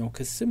ከመደበኛው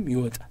ክስም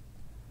ይወጣል።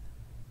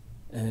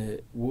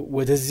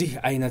 ወደዚህ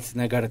አይነት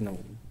ነገር ነው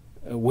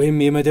ወይም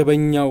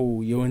የመደበኛው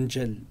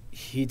የወንጀል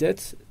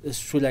ሂደት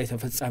እሱ ላይ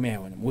ተፈጻሚ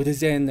አይሆንም።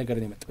 ወደዚህ አይነት ነገር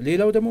ነው የመጣው።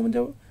 ሌላው ደግሞ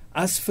ምንድነው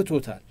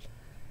አስፍቶታል።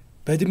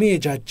 በእድሜ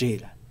የጃጀ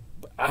ይላል።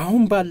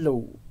 አሁን ባለው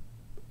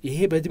ይሄ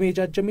በእድሜ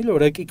የጃጀ የሚለው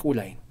ረቂቁ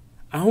ላይ ነው።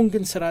 አሁን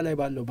ግን ስራ ላይ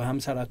ባለው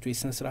በ54ቱ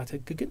የስነ ስርዓት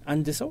ህግ ግን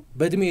አንድ ሰው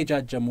በእድሜ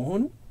የጃጀ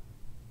መሆኑ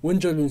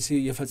ወንጀሉን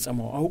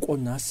የፈጸመው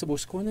አውቆና አስቦ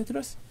እስከሆነ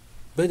ድረስ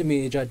በእድሜ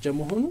የጃጀ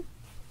መሆኑ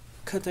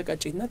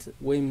ከተቀጪነት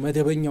ወይም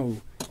መደበኛው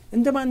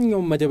እንደ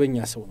ማንኛውም መደበኛ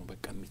ሰው ነው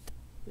በቃ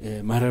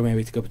ማረሚያ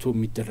ቤት ገብቶ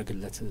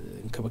የሚደረግለት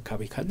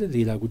እንክብካቤ ካለ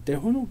ሌላ ጉዳይ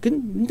ሆኖ ግን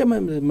እንደ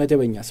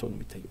መደበኛ ሰው ነው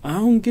የሚታየው።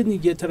 አሁን ግን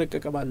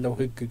እየተረቀቀ ባለው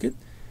ህግ ግን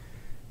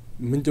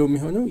ምንድነው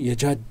የሚሆነው?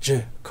 የጃጀ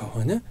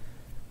ከሆነ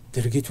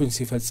ድርጊቱን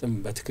ሲፈጽም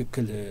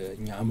በትክክል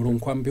እኛ አእምሮ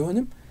እንኳን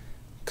ቢሆንም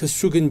ክሱ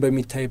ግን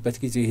በሚታይበት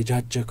ጊዜ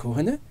የጃጀ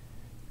ከሆነ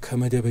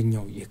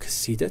ከመደበኛው የክስ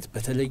ሂደት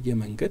በተለየ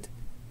መንገድ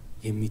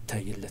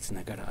የሚታይለት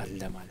ነገር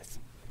አለ ማለት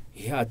ነው።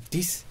 ይሄ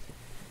አዲስ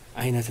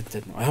አይነት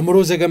እንትን ነው። አእምሮ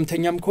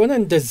ዘገምተኛም ከሆነ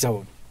እንደዛው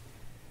ነው።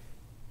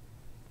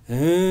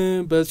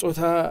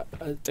 በጾታ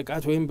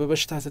ጥቃት ወይም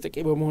በበሽታ ተጠቂ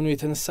በመሆኑ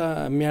የተነሳ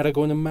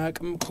የሚያደርገውን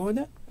የማያውቅም ከሆነ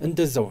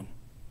እንደዛው ነው።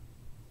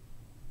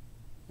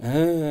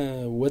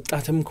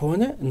 ወጣትም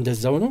ከሆነ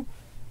እንደዛው ነው።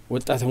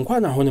 ወጣት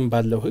እንኳን አሁንም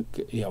ባለው ህግ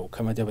ያው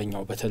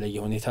ከመደበኛው በተለየ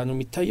ሁኔታ ነው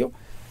የሚታየው።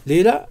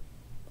 ሌላ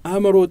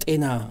አእምሮ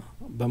ጤና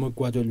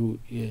በመጓደሉ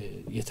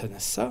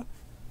የተነሳ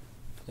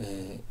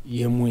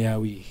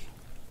የሙያዊ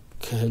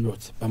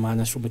ክህሎት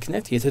በማነሱ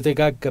ምክንያት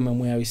የተደጋገመ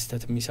ሙያዊ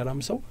ስህተት የሚሰራም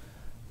ሰው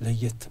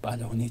ለየት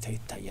ባለ ሁኔታ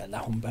ይታያል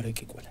አሁን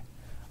በረቂቁ ላይ።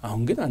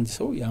 አሁን ግን አንድ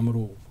ሰው የአእምሮ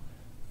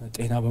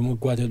ጤና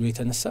በመጓደሉ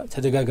የተነሳ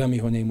ተደጋጋሚ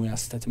የሆነ የሙያ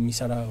ስህተት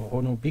የሚሰራ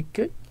ሆኖ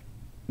ቢገኝ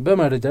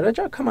በመርህ ደረጃ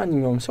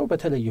ከማንኛውም ሰው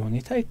በተለየ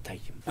ሁኔታ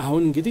አይታይም።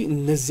 አሁን እንግዲህ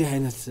እነዚህ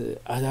አይነት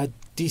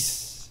አዳዲስ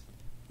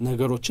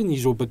ነገሮችን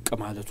ይዞ ብቅ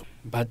ማለቱ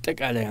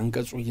በአጠቃላይ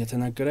አንቀጹ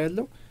እየተናገረ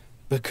ያለው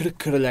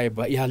በክርክር ላይ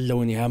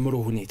ያለውን የአእምሮ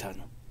ሁኔታ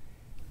ነው።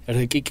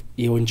 ረቂቅ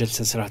የወንጀል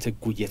ስነ ስርዓት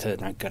ህጉ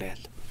እየተናገረ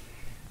ያለው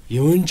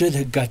የወንጀል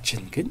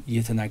ህጋችን ግን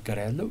እየተናገረ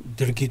ያለው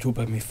ድርጊቱ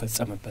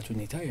በሚፈጸምበት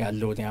ሁኔታ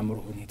ያለውን የአእምሮ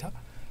ሁኔታ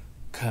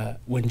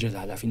ከወንጀል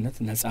ኃላፊነት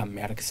ነጻ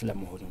የሚያደርግ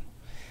ስለመሆኑ ነው።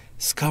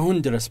 እስካሁን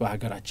ድረስ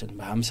በሀገራችን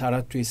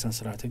በ54ቱ የስነ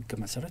ስርዓት ህግ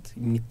መሰረት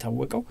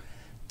የሚታወቀው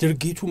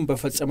ድርጊቱን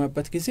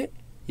በፈጸመበት ጊዜ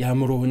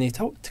የአእምሮ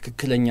ሁኔታው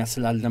ትክክለኛ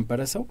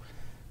ስላልነበረ ሰው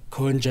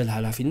ከወንጀል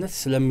ኃላፊነት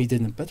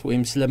ስለሚድንበት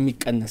ወይም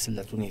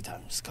ስለሚቀነስለት ሁኔታ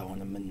ነው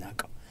እስካሁን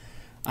የምናውቀው።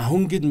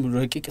 አሁን ግን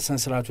ረቂቅ ስነ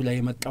ስርዓቱ ላይ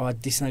የመጣው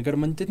አዲስ ነገር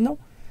ምንድነው?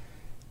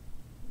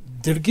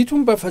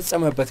 ድርጊቱን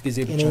በፈጸመበት ጊዜ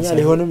ብቻ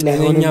ሳይሆን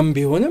ጤነኛም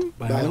ቢሆንም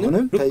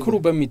ባይሆንም ክርክሩ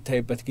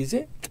በሚታይበት ጊዜ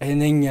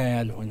ጤነኛ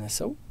ያልሆነ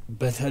ሰው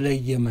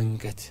በተለየ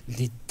መንገድ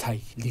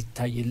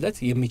ሊታይለት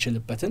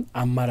የሚችልበትን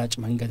አማራጭ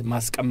መንገድ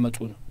ማስቀመጡ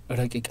ነው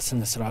ረቂቅ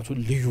ስነ ስርዓቱ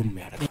ልዩ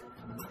የሚያደርገው።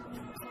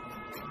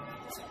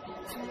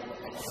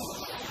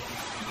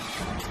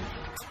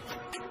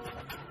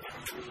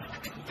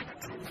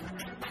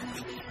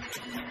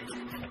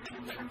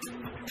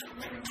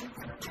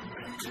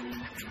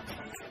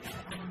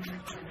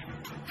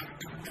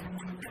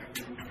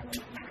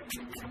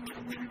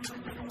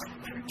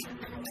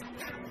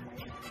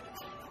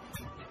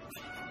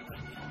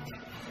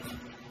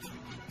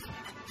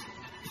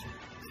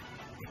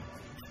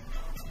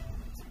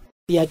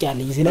 ጥያቄ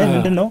አለኝ እዚህ ላይ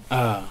ምንድነው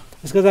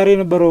እስከዛሬ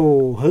የነበረው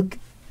ህግ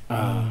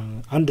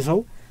አንድ ሰው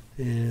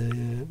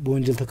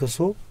በወንጀል ተከሶ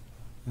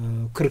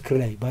ክርክር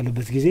ላይ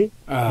ባለበት ጊዜ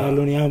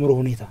ያለውን የአእምሮ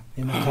ሁኔታ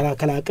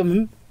የመከላከል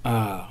አቅምም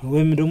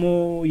ወይም ደግሞ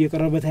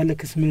እየቀረበበት ያለ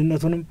ክስ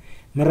ምንነቱንም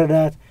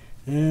መረዳት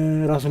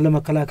ራሱን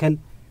ለመከላከል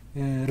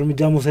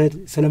እርምጃ መውሰድ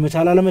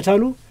ስለመቻል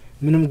አለመቻሉ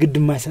ምንም ግድ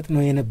የማይሰጥ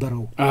ነው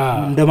የነበረው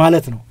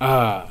እንደማለት ነው።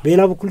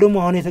 በሌላ በኩል ደግሞ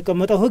አሁን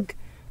የተቀመጠው ህግ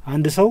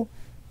አንድ ሰው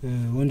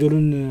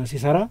ወንጀሉን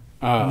ሲሰራ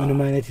ምንም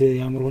አይነት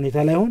የአእምሮ ሁኔታ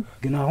ላይ ሆን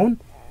ግን አሁን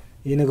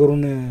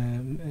የነገሩን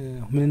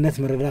ምንነት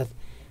መረዳት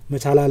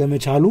መቻል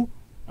አለመቻሉ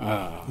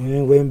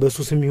ወይም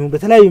በሱስም ይሁን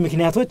በተለያዩ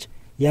ምክንያቶች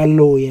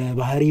ያለው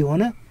የባህሪ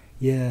ሆነ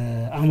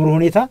የአእምሮ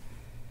ሁኔታ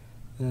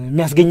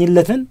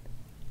የሚያስገኝለትን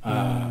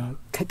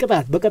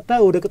ከቅጣት በቀጣ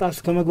ወደ ቅጣት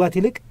ከመግባት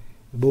ይልቅ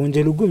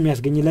በወንጀል ህጉ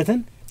የሚያስገኝለትን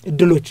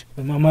እድሎች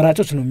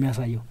አማራጮች ነው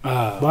የሚያሳየው።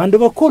 በአንድ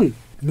በኩል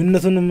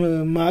ምንነቱን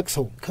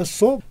ማቅሰው ከሶ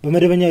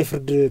በመደበኛ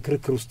የፍርድ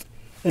ክርክር ውስጥ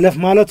እለፍ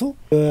ማለቱ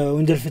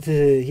ወንጀል ፍትህ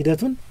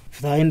ሂደቱን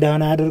ፍትሃዊ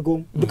እንዳሆነ ያደርገው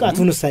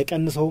ብቃቱን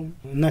ሳይቀንሰው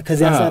እና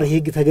ከዚያ አንፃር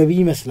ህግ ተገቢ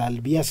ይመስላል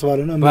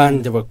በያስባለው ነው።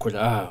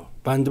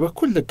 በአንድ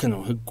በኩል ልክ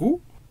ነው ህጉ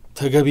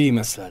ተገቢ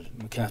ይመስላል።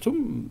 ምክንያቱም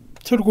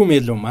ትርጉም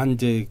የለውም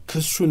አንድ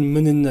ክሱን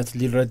ምንነት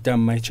ሊረዳ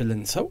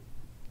የማይችልን ሰው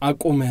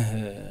አቁመህ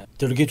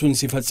ድርጊቱን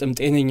ሲፈጽም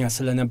ጤነኛ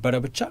ስለነበረ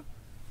ብቻ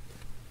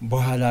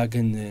በኋላ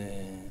ግን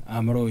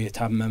አእምሮ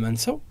የታመመን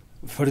ሰው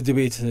ፍርድ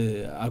ቤት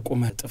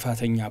አቁመ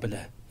ጥፋተኛ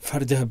ብለህ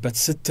ፈርደህበት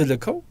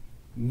ስትልከው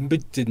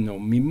ምንድነው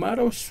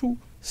የሚማረው እሱ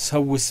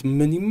ሰውስ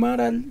ምን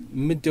ይማራል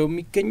ምንድነው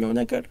የሚገኘው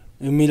ነገር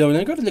የሚለው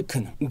ነገር ልክ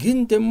ነው ግን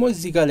ደግሞ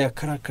እዚህ ጋር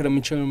ሊያከራክር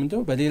የሚችለው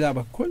ምንድነው በሌላ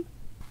በኩል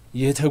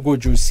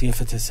የተጎጁስ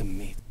የፍትህ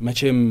ስሜት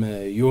መቼም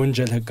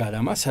የወንጀል ህግ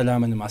ዓላማ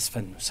ሰላምን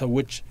ማስፈን ነው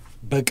ሰዎች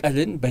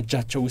በቀልን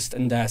በእጃቸው ውስጥ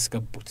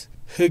እንዳያስገቡት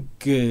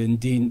ህግ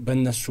እንዲህ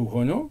በእነሱ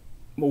ሆኖ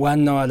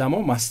ዋናው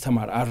ዓላማው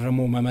ማስተማር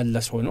አርሞ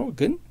መመለስ ሆኖ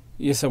ግን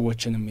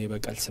የሰዎችንም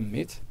የበቀል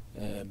ስሜት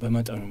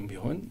በመጠኑም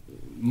ቢሆን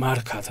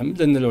ማርካትም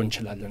ልንለው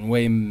እንችላለን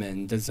ወይም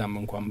እንደዛም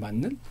እንኳን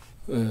ባንል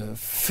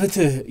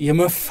ፍትህ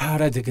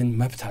የመፋረድ ግን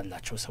መብት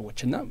አላቸው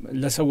ሰዎችና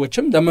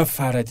ለሰዎችም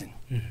ለመፋረድ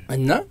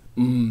እና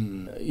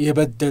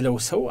የበደለው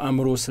ሰው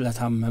አእምሮ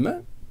ስለታመመ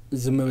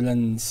ዝም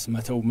ብለን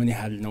መተው ምን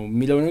ያህል ነው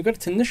የሚለው ነገር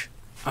ትንሽ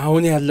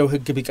አሁን ያለው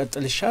ህግ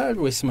ቢቀጥል ይሻላል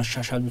ወይስ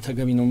መሻሻሉ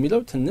ተገቢ ነው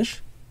የሚለው ትንሽ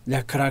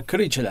ሊያከራክር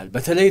ይችላል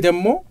በተለይ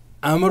ደግሞ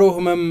አእምሮ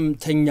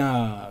ህመምተኛ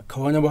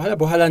ከሆነ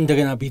በኋላ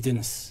እንደገና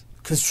ቢድንስ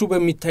ክሱ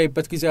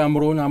በሚታይበት ጊዜ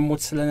አእምሮውን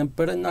አሞት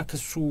ስለነበረና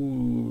ክሱ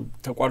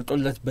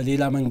ተቋርጦለት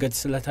በሌላ መንገድ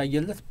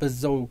ስለታየለት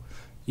በዛው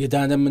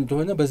የዳነም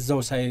እንደሆነ በዛው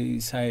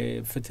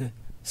ፍትህ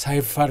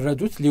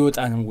ሳይፋረዱት ሊወጣ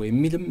ነው ወይ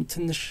የሚልም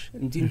ትንሽ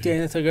እንዲህ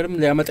አይነት ነገርም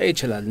ሊያመጣ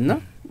ይችላልና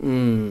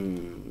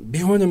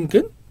ቢሆንም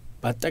ግን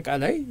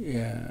በአጠቃላይ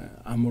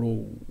አእምሮ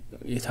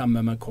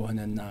የታመመ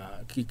ከሆነና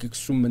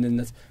ክሱ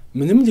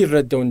ምንም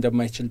ሊረዳው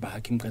እንደማይችል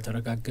በሐኪም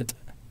ከተረጋገጠ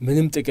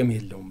ምንም ጥቅም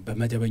የለውም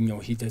በመደበኛው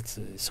ሂደት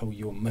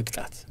ሰውየው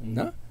መቅጣት እና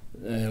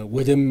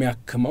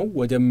ወደሚያክመው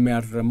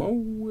ወደሚያርመው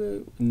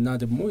እና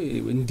ደግሞ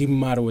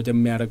እንዲማር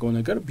ወደሚያረጋው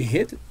ነገር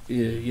ቢሄድ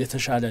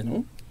የተሻለ ነው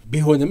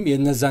ቢሆንም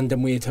የነዛን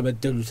ደግሞ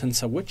የተበደሉትን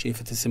ሰዎች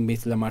የፍትህ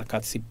ስሜት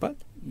ለማርካት ሲባል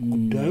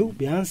ጉዳዩ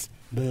ቢያንስ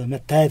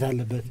በመታየት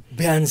አለበት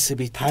ቢያንስ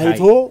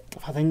ታይቶ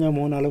ጥፋተኛ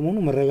መሆን አለመሆኑ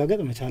መረጋገጥ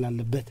መቻል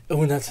አለበት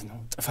እውነት ነው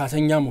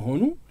ጥፋተኛ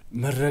መሆኑ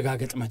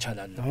መረጋገጥ መቻል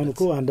አለበት አሁን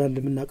እኮ አንዳንድ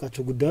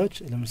የምናውቃቸው ጉዳዮች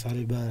ለምሳሌ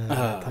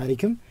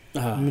በታሪክም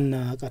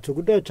የምናውቃቸው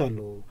ጉዳዮች አሉ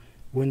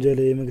ወንጀል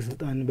የመንግስት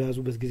ስልጣን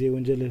በያዙበት ጊዜ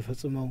ወንጀል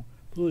ፈጽመው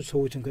ብዙ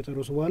ሰዎችን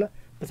ከጨረሱ በኋላ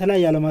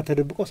በተለያየ ዓለማት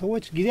ተደብቀው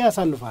ሰዎች ጊዜ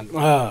ያሳልፋሉ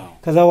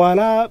ከዛ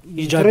በኋላ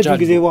ከረጅም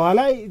ጊዜ በኋላ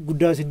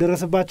ጉዳዩ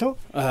ሲደረስባቸው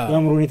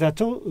የአእምሮ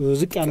ሁኔታቸው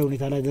ዝቅ ያለ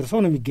ሁኔታ ላይ ደርሰው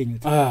ነው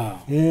የሚገኙት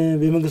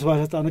የመንግስት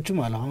ባለስልጣኖችም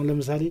አለ አሁን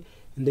ለምሳሌ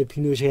እንደ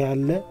ፒኖሼ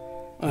ያለ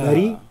መሪ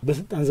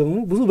በስልጣን ዘመኑ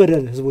ብዙ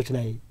በደል ህዝቦች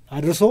ላይ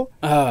አድርሶ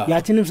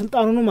ያችንም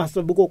ስልጣኑንም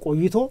አስጠብቆ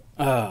ቆይቶ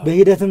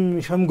በሂደትም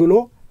ሸምግሎ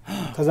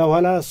ከዛ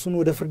በኋላ እሱን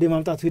ወደ ፍርድ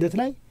ማምጣቱ ሂደት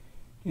ላይ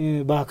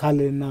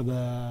በአካልና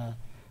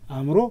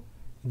በአእምሮ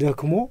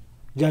ደክሞ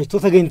ጃጅቶ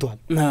ተገኝቷል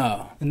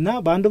እና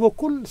በአንድ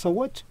በኩል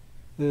ሰዎች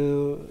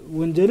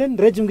ወንጀልን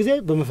ረጅም ጊዜ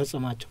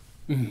በመፈጸማቸው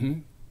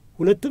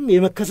ሁለቱም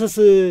የመከሰስ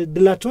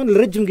ድላቸውን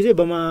ለረጅም ጊዜ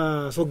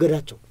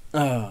በማስወገዳቸው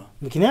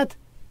ምክንያት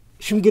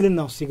ሽምግልና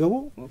ውስጥ ሲገቡ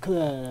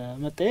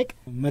ከመጠየቅ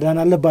መዳን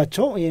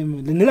አለባቸው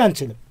ልንል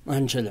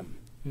አንችልም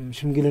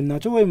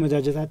ሽምግልናቸው ወይ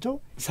መጃጀታቸው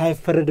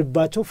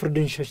ሳይፈረድባቸው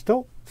ፍርድን ሸሽተው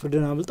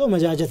ፍርድን አምልጠው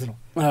መጃጀት ነው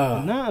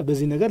እና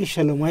በዚህ ነገር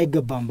ሊሸለሙ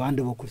አይገባም በአንድ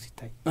በኩል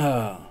ሲታይ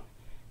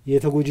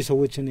የተጎጂ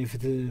ሰዎችን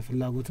የፍትህ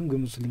ፍላጎትም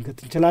ግምት ልንከት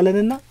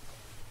እንችላለንና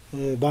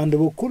በአንድ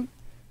በኩል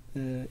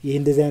ይሄ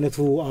እንደዚህ አይነቱ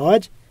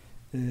አዋጅ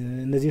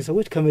እነዚህ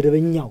ሰዎች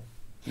ከመደበኛው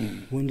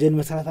ወንጀል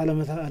መስራት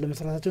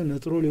አለመስራታቸው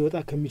ነጥሮ ሊወጣ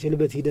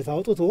ከሚችልበት ሂደት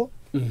አውጥቶ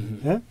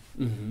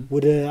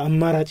ወደ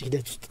አማራጭ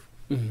ሂደት ውስጥ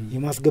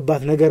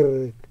የማስገባት ነገር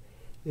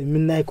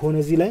ምናይ ከሆነ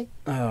እዚህ ላይ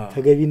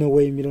ተገቢ ነው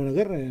ወይ የሚለው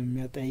ነገር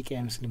የሚያጠይቅ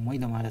አይመስልም ወይ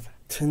ለማለት ነው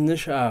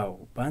ትንሽ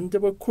በአንድ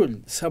በኩል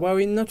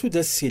ሰባዊነቱ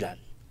ደስ ይላል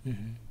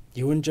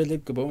የወንጀል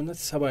ህግ በእውነት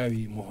ሰባዊ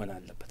መሆን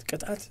አለበት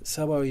ቅጣት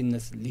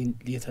ሰባዊነት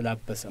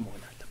የተላበሰ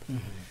መሆን አለበት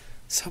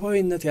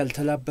ሰባዊነት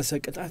ያልተላበሰ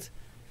ቅጣት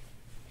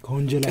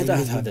ከወንጀል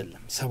ቅጣት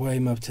አይደለም ሰባዊ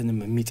መብትንም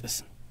የሚጥስ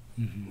ነው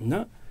እና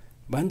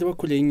በአንድ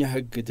በኩል የኛ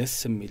ህግ ደስ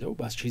የሚለው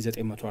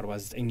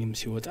በ1949ም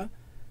ሲወጣ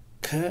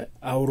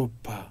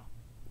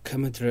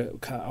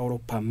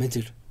ከአውሮፓ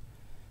ምድር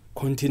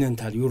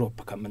ኮንቲኔንታል ዩሮፕ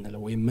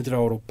ከምንለው ወይም ምድር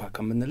አውሮፓ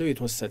ከምንለው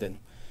የተወሰደ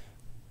ነው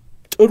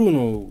ጥሩ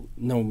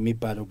ነው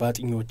የሚባለው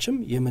ባጥኞችም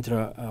የምድር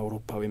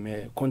አውሮፓ ወይም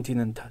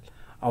ኮንቲኔንታል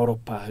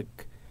አውሮፓ ህግ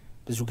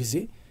ብዙ ጊዜ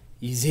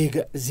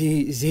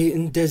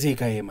እንደ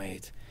ዜጋ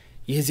የማየት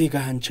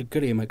የዜጋህን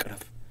ችግር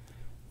የመቅረፍ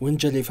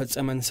ወንጀል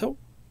የፈጸመን ሰው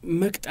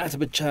መቅጣት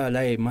ብቻ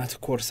ላይ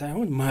ማትኮር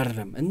ሳይሆን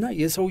ማረም እና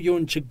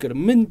የሰውየውን ችግር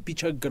ምን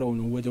ቢቸግረው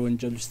ነው ወደ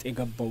ወንጀል ውስጥ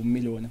የገባው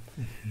የሚለውንም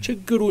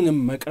ችግሩንም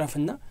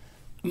መቅረፍና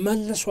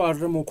መልሶ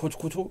አርሞ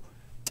ኮትኩቶ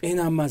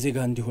ጤናማ ዜጋ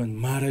እንዲሆን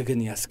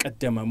ማረግን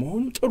ያስቀደመ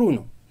መሆኑ ጥሩ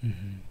ነው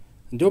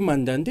እንደውም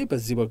አንዳንዴ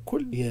በዚህ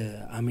በኩል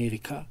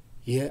የአሜሪካ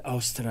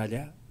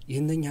የአውስትራሊያ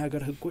የእነኛ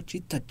ሀገር ህጎች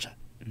ይተቻል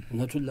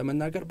እውነቱን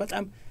ለመናገር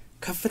በጣም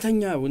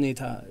ከፍተኛ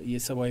ሁኔታ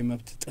የሰብአዊ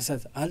መብት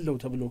ጥሰት አለው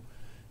ተብሎ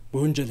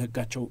በወንጀል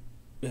ህጋቸው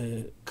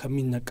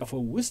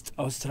ከሚነቀፈው ውስጥ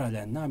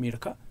አውስትራሊያና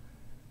አሜሪካ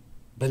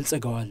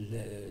በልጸገዋል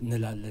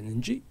እንላለን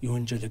እንጂ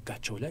የወንጀል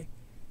ህጋቸው ላይ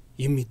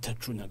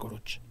የሚተቹ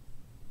ነገሮች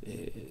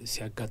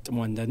ሲያጋጥሙ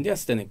አንዳንዴ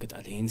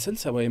ያስደነግጣል ይህን ስል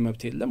ሰብአዊ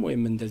መብት የለም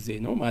ወይም እንደዚህ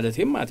ነው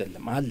ማለቴም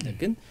አይደለም አለ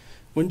ግን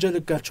ወንጀል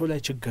ህጋቸው ላይ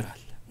ችግር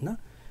አለ እና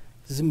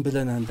ዝም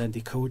ብለን አንዳንዴ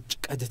ከውጭ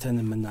ቀድተን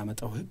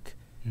የምናመጣው ህግ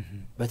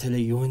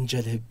በተለይ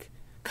የወንጀል ህግ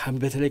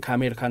በተለይ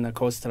ከአሜሪካና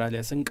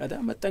ከአውስትራሊያ ስንቀዳ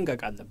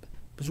መጠንቀቅ አለበት።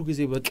 ብዙ ጊዜ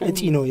ቀጪ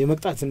ነው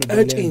የመቅጣት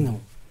ቀጪ ነው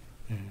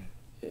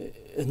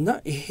እና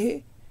ይሄ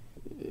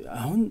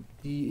አሁን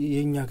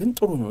የኛ ግን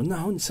ጥሩ ነው እና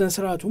አሁን ስነ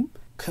ስርዓቱም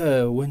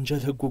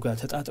ከወንጀል ህጉ ጋር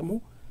ተጣጥሞ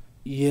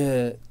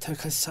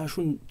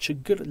የተከሳሹን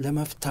ችግር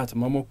ለመፍታት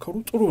መሞከሩ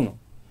ጥሩ ነው።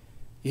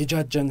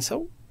 የጃጀን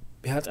ሰው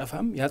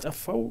ቢያጠፋም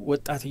ያጠፋው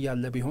ወጣት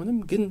እያለ ቢሆንም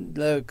ግን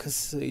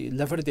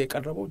ለፍርድ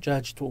የቀረበው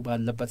ጃጅቶ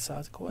ባለበት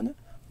ሰዓት ከሆነ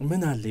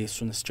ምን አለ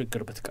የእሱንስ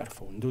ችግር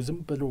ብትቀርፈው። እንደው ዝም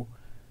ብሎ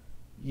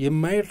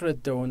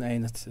የማይረዳውን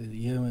አይነት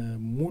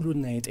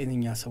የሙሉና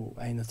የጤነኛ ሰው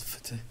አይነት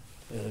ፍትህ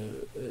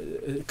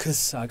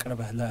ክስ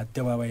አቅርበህ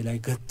ለአደባባይ ላይ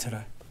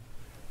ገትረህ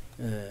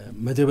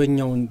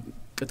መደበኛውን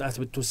ቅጣት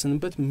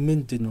ብትወስንበት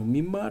ምንድን ነው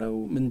የሚማረው?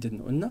 ምንድን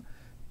ነው? እና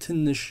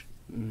ትንሽ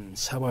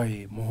ሰብአዊ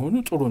መሆኑ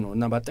ጥሩ ነው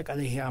እና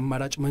በአጠቃላይ ይሄ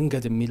አማራጭ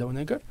መንገድ የሚለው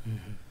ነገር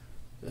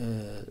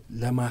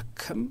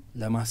ለማከም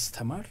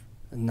ለማስተማር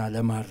እና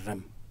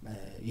ለማረም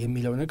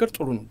የሚለው ነገር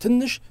ጥሩ ነው።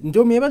 ትንሽ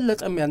እንዲሁም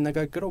የበለጠ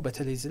የሚያነጋግረው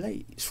በተለይ እዚህ ላይ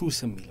ሱስ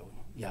የሚለው ነው።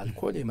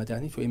 የአልኮል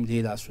የመድኃኒት ወይም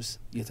ሌላ ሱስ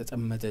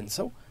የተጠመደን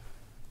ሰው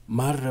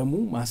ማረሙ፣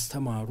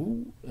 ማስተማሩ፣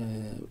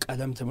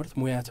 ቀለም ትምህርት፣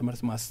 ሙያ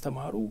ትምህርት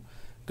ማስተማሩ፣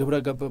 ግብረ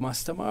ገብ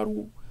ማስተማሩ፣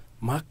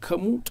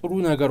 ማከሙ ጥሩ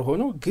ነገር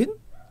ሆኖ ግን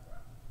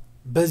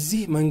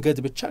በዚህ መንገድ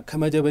ብቻ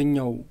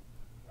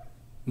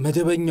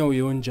መደበኛው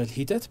የወንጀል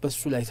ሂደት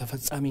በሱ ላይ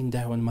ተፈጻሚ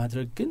እንዳይሆን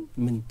ማድረግ ግን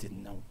ምንድን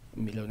ነው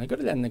የሚለው ነገር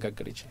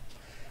ሊያነጋግር ይችላል።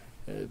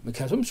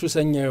 ምክንያቱም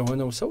ሱሰኛ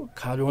የሆነው ሰው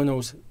ካልሆነው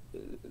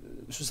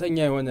ሱሰኛ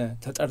የሆነ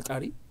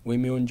ተጠርጣሪ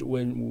ወይም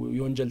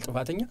የወንጀል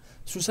ጥፋተኛ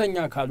ሱሰኛ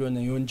ካልሆነ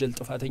የወንጀል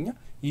ጥፋተኛ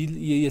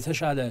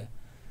የተሻለ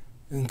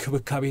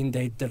እንክብካቤ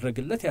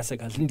እንዳይደረግለት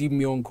ያሰጋል። እንዲህ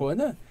የሚሆን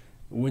ከሆነ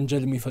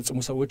ወንጀል የሚፈጽሙ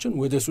ሰዎችን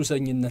ወደ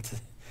ሱሰኝነት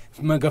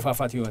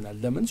መገፋፋት ይሆናል።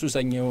 ለምን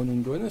ሱሰኛ የሆኑ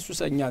እንደሆነ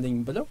ሱሰኛ ነኝ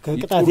ብለው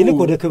ከቅጣት ይልቅ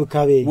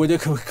ወደ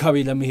ክብካቤ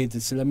ለመሄድ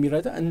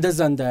ስለሚረዳ እንደዛ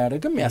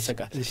እንዳያደርግም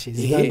ያሰጋል።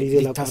 ይሄ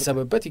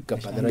ሊታሰብበት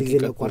ይገባል።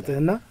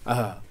 ረቂቅና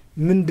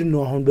ምንድን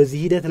ነው አሁን በዚህ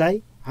ሂደት ላይ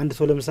አንድ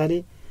ሰው ለምሳሌ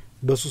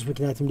በሱስ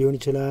ምክንያትም ሊሆን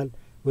ይችላል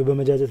ወይ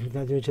በመጃጀት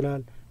ምክንያት ሊሆን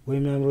ይችላል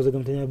ወይም አእምሮ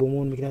ዘገምተኛ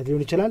በመሆን ምክንያት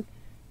ሊሆን ይችላል።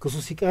 ክሱ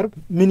ሲቀርብ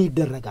ምን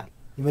ይደረጋል?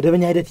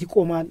 የመደበኛ ሂደት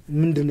ይቆማል?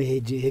 ምንድን ነው ይሄ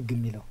ህግ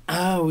የሚለው?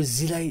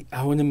 እዚህ ላይ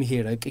አሁንም ይሄ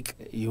ረቂቅ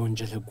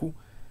የወንጀል ህጉ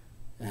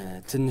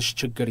ትንሽ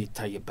ችግር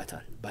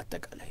ይታይበታል።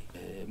 በአጠቃላይ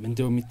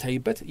ምንድነው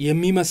የሚታይበት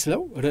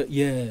የሚመስለው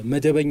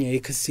የመደበኛ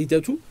የክስ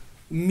ሂደቱ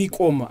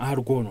የሚቆም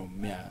አድርጎ ነው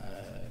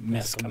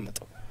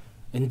የሚያስቀምጠው።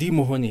 እንዲህ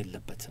መሆን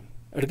የለበትም።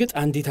 እርግጥ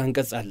አንዲት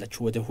አንቀጽ አለች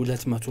ወደ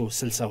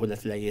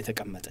 262 ላይ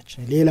የተቀመጠች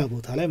ሌላ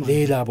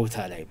ቦታ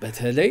ላይ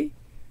በተለይ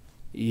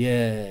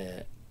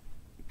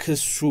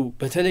የክሱ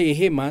በተለይ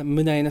ይሄ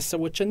ምን አይነት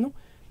ሰዎችን ነው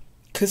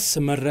ክስ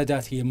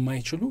መረዳት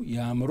የማይችሉ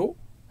የአእምሮ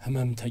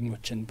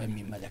ህመምተኞችን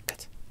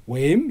በሚመለከት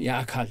ወይም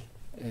የአካል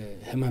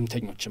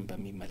ህመምተኞችን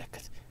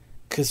በሚመለከት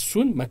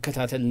ክሱን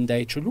መከታተል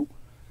እንዳይችሉ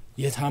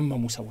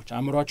የታመሙ ሰዎች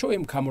አእምሯቸው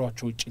ወይም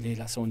ከአእምሯቸው ውጭ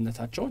ሌላ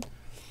ሰውነታቸውን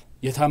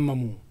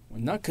የታመሙ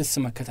እና ክስ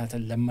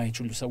መከታተል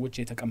ለማይችሉ ሰዎች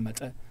የተቀመጠ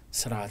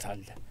ስርዓት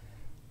አለ።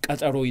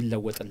 ቀጠሮ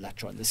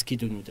ይለወጥላቸዋል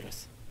እስኪድኑ ድረስ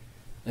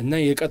እና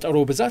የቀጠሮ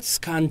ብዛት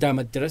እስከ 1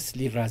 ዓመት ድረስ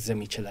ሊራዘም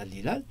ይችላል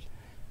ይላል።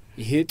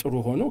 ይሄ ጥሩ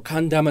ሆኖ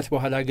ከ1 ዓመት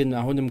በኋላ ግን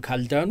አሁንም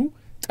ካልዳኑ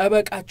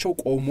ጠበቃቸው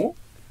ቆሞ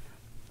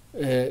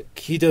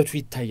ሂደቱ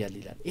ይታያል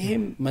ይላል።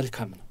 ይሄም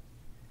መልካም ነው።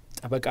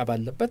 ጠበቃ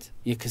ባለበት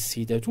የክስ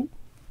ሂደቱ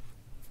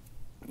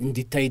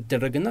እንዲታይ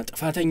ይደረግና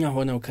ጥፋተኛ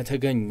ሆነው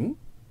ከተገኙ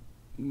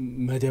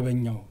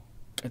መደበኛው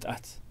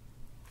ቅጣት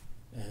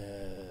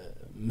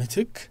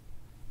ምትክ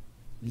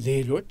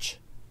ሌሎች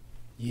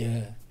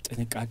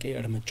የጥንቃቄ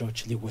እርምጃዎች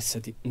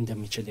ሊወሰድ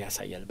እንደሚችል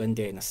ያሳያል።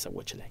 በእንዲህ አይነት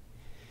ሰዎች ላይ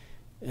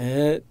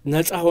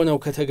ነፃ ሆነው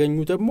ከተገኙ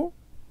ደግሞ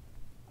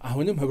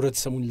አሁንም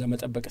ህብረተሰቡን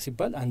ለመጠበቅ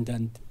ሲባል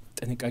አንዳንድ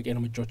ጥንቃቄ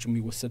እርምጃዎች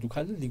የሚወሰዱ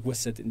ካለ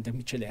ሊወሰድ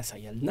እንደሚችል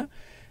ያሳያልና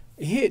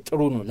ይሄ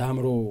ጥሩ ነው።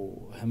 ለአእምሮ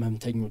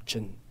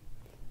ህመምተኞችን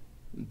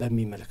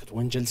በሚመለከት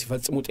ወንጀል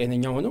ሲፈጽሙ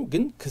ጤነኛ ሆነው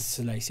ግን ክስ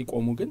ላይ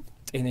ሲቆሙ ግን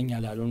ጤነኛ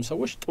ላልሆኑ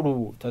ሰዎች ጥሩ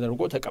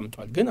ተደርጎ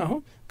ተቀምጧል። ግን አሁን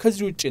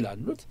ከዚህ ውጭ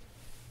ላሉት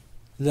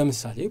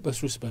ለምሳሌ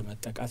በሱስ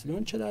በመጠቃት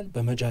ሊሆን ይችላል፣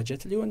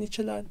 በመጃጀት ሊሆን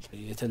ይችላል፣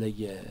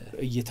 የተለየ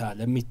እይታ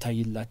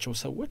ለሚታይላቸው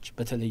ሰዎች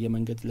በተለየ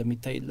መንገድ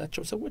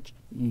ለሚታይላቸው ሰዎች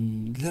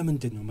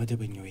ለምንድን ነው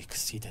መደበኛው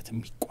የክስ ሂደት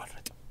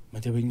የሚቋረጠው?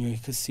 መደበኛው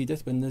የክስ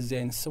ሂደት በእነዚህ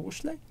አይነት ሰዎች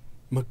ላይ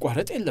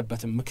መቋረጥ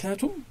የለበትም።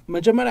 ምክንያቱም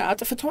መጀመሪያ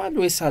አጥፍተዋል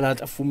ወይስ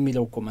አላጠፉ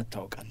የሚለው እኮ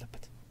መታወቅ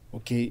አለበት።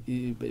 ኦኬ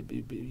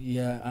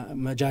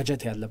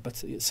የመጃጀት ያለበት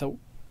ሰው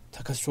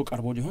ተከሶ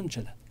ቀርቦ ሊሆን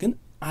ይችላል፣ ግን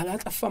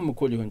አላጠፋም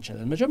እኮ ሊሆን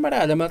ይችላል። መጀመሪያ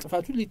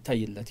አለማጥፋቱ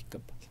ሊታይለት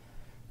ይገባል።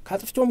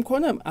 ካጥፍቶም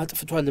ከሆነ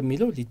አጥፍቷል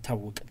የሚለው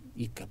ሊታወቅ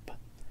ይገባል።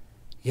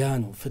 ያ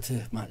ነው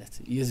ፍትህ ማለት።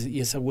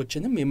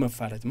 የሰዎችንም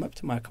የመፋረድ መብት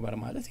ማክበር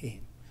ማለት ይሄ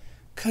ነው።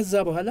 ከዛ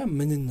በኋላ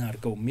ምን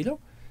እናርገው የሚለው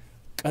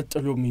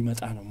ቀጥሎ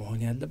የሚመጣ ነው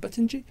መሆን ያለበት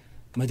እንጂ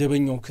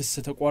መደበኛው ክስ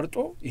ተቋርጦ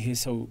ይሄ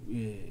ሰው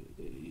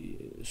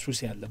ሱስ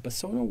ያለበት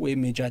ሰው ነው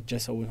ወይም የጃጀ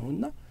ሰው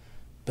ነውና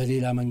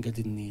በሌላ መንገድ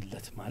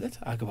እንይለት ማለት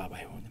አግባብ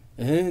አይሆንም።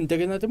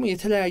 እንደገና ደግሞ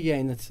የተለያየ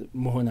አይነት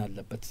መሆን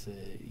አለበት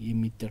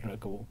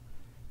የሚደረገው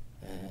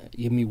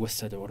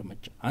የሚወሰደው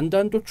እርምጃ።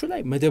 አንዳንዶቹ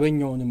ላይ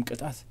መደበኛውንም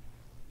ቅጣት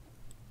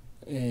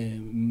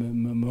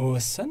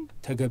መወሰን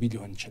ተገቢ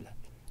ሊሆን ይችላል።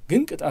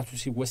 ግን ቅጣቱ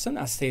ሲወሰን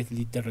አስተያየት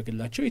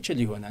ሊደረግላቸው ይችል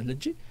ይሆናል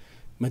እንጂ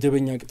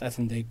መደበኛ ቅጣት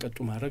እንዳይቀጡ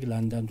ማድረግ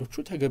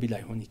ለአንዳንዶቹ ተገቢ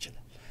ላይሆን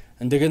ይችላል።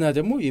 እንደገና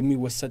ደግሞ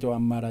የሚወሰደው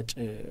አማራጭ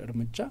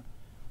እርምጃ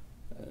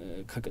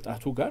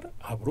ከቅጣቱ ጋር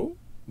አብሮ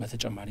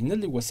በተጨማሪነት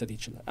ሊወሰድ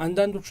ይችላል።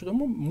 አንዳንዶቹ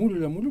ደግሞ ሙሉ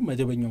ለሙሉ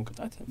መደበኛው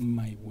ቅጣት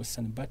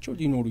የማይወሰንባቸው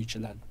ሊኖሩ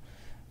ይችላሉ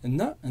እና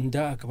እንደ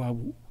አግባቡ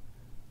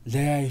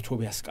ለያይቶ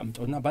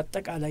ቢያስቀምጠውና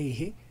በአጠቃላይ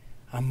ይሄ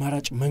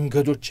አማራጭ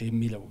መንገዶች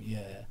የሚለው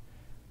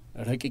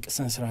የረቂቅ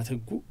ስነ ስርዓት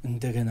ህጉ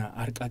እንደገና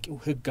አርቃቂው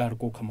ህግ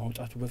አድርጎ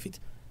ከማውጣቱ በፊት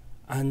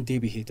አንዴ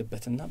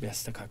ቢሄድበትና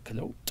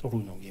ቢያስተካክለው ጥሩ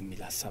ነው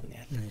የሚል ሀሳብ ነው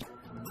ያለ።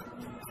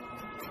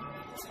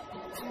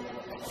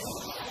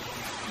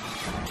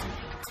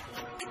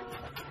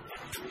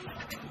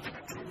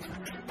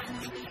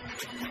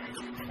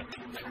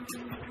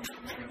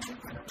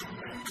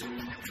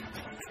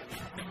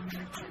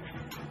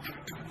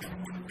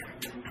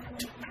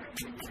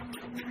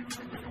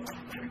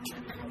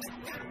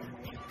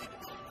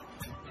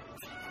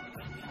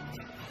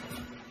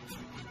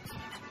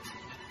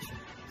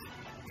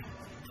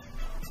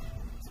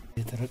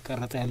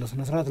 የተረቀረጠ ያለው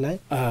ስነ ስርዓት ላይ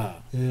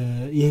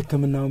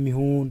የህክምናውም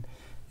ይሁን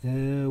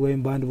ወይም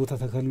በአንድ ቦታ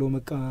ተከልሎ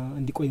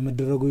እንዲቆይ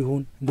መደረጉ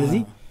ይሁን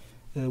እንደዚህ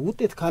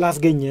ውጤት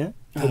ካላስገኘ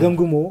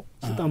ተገምግሞ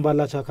ስልጣን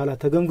ባላቸው አካላት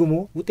ተገምግሞ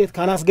ውጤት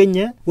ካላስገኘ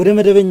ወደ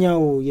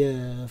መደበኛው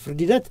የፍርድ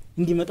ሂደት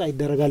እንዲመጣ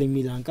ይደረጋል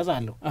የሚል አንቀጽ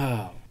አለው።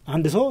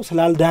 አንድ ሰው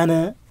ስላልዳነ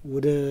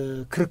ወደ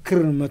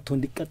ክርክር መጥቶ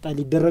እንዲቀጣ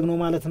ሊደረግ ነው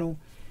ማለት ነው።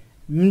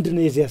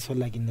 ምንድነው የዚህ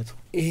አስፈላጊነቱ?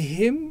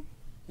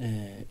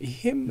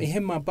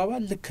 ይሄም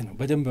አባባል ልክ ነው፣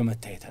 በደንብ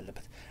መታየት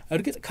አለበት።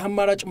 እርግጥ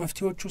ከአማራጭ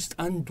መፍትሄዎች ውስጥ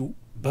አንዱ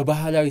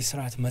በባህላዊ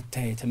ስርዓት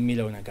መታየት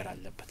የሚለው ነገር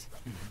አለበት።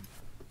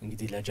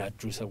 እንግዲህ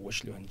ለጃጁ ሰዎች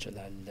ሊሆን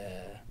ይችላል፣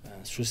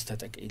 ሱስ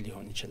ተጠቂ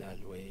ሊሆን ይችላል፣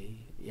 ወይ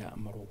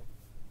የአእምሮ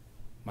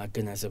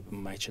ማገናዘብ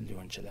የማይችል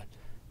ሊሆን ይችላል፣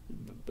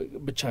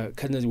 ብቻ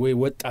ከነዚህ ወይ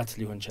ወጣት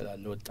ሊሆን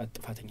ይችላል፣ ወጣት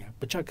ጥፋተኛ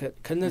ብቻ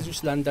ከነዚህ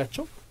ውስጥ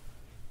ለአንዳቸው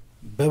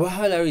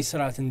በባህላዊ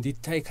ስርዓት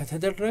እንዲታይ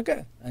ከተደረገ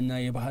እና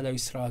የባህላዊ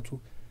ስርዓቱ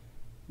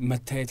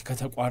መታየት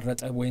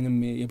ከተቋረጠ ወይንም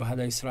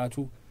የባህላዊ ስርዓቱ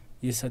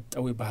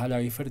የሰጠው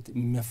የባህላዊ ፍርድ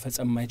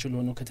መፈጸም የማይችል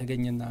ሆኖ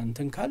ከተገኘና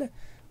እንትን ካለ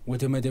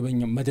ወደ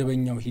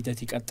መደበኛው ሂደት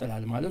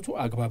ይቀጥላል ማለቱ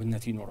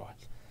አግባብነት ይኖረዋል።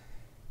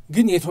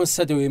 ግን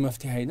የተወሰደው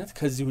የመፍትሄ አይነት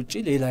ከዚህ ውጪ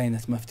ሌላ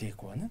አይነት መፍትሄ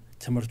ከሆነ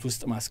ትምህርት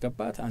ውስጥ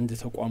ማስገባት፣ አንድ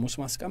ተቋም ውስጥ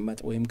ማስቀመጥ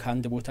ወይም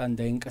ከአንድ ቦታ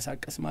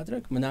እንዳይንቀሳቀስ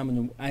ማድረግ ምናምን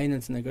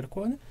አይነት ነገር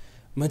ከሆነ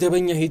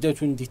መደበኛ ሂደቱ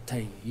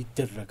እንዲታይ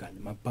ይደረጋል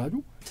መባሉ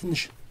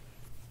ትንሽ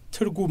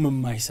ትርጉም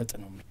የማይሰጥ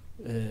ነው።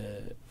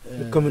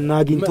 ህክምና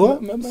አግኝቶ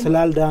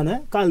ስላልዳነ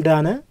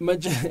ካልዳነ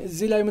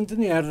እዚህ ላይ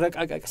ምንድነው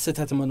ያረቃቀቅ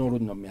ስህተት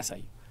መኖሩን ነው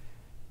የሚያሳየው።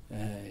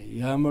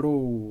 የአእምሮ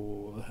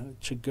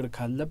ችግር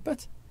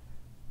ካለበት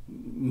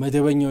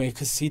መደበኛው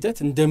የክስ ሂደት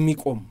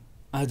እንደሚቆም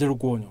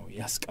አድርጎ ነው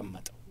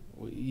ያስቀመጠው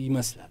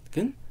ይመስላል።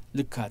 ግን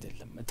ልክ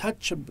አይደለም።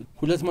 ታች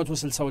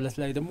 262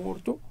 ላይ ደግሞ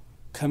ወርዶ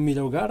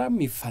ከሚለው ጋራም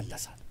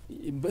ይፋለሳል።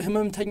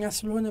 ህመምተኛ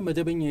ስለሆነ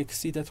መደበኛ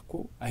የክስ ሂደት እኮ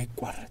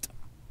አይቋረጥም፣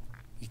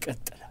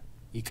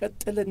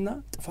 ይቀጥልና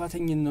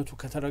ጥፋተኝነቱ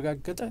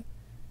ከተረጋገጠ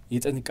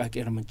የጥንቃቄ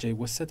እርምጃ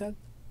ይወሰዳል።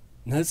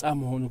 ነጻ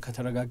መሆኑ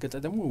ከተረጋገጠ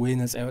ደግሞ ወይ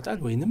ነጻ ይወጣል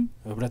ወይንም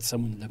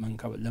ህብረተሰቡን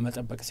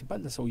ለመጠበቅ ሲባል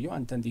ለሰውየው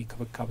አንተንዲ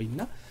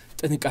ክብካቤና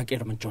ጥንቃቄ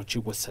እርምጃዎች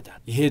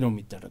ይወሰዳል። ይሄ ነው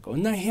የሚደረገው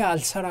እና ይሄ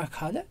አልሰራ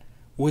ካለ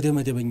ወደ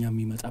መደበኛ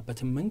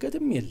የሚመጣበትን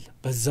መንገድም የለም።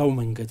 በዛው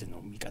መንገድ ነው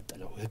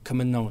የሚቀጥለው፣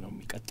 ህክምናው ነው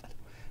የሚቀጥለው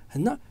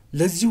እና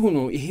ለዚሁ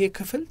ነው ይሄ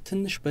ክፍል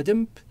ትንሽ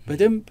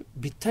በደንብ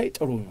ቢታይ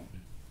ጥሩ ነው።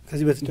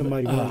 ከዚህ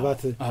በተጨማሪ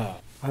ምናልባት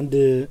አንድ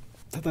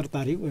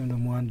ተጠርጣሪ ወይም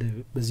ደግሞ አንድ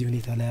በዚህ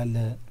ሁኔታ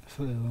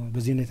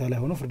ላይ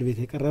ሆኖ ፍርድ ቤት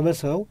የቀረበ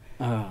ሰው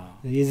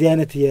የዚህ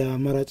አይነት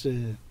የአማራጭ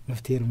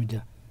መፍትሄ እርምጃ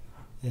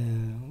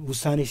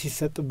ውሳኔ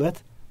ሲሰጥበት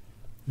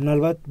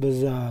ምናልባት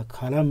በዛ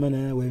ካላመነ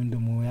ወይም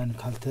ደግሞ ያን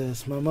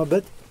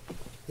ካልተስማማበት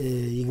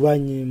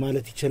ይግባኝ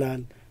ማለት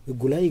ይችላል።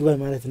 ህጉ ላይ ይግባኝ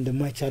ማለት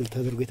እንደማይቻል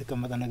ተደርጎ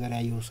የተቀመጠ ነገር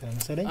ያየው ሰው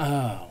መሰለኝ።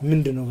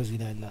 ምንድነው በዚህ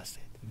ላይ ያለው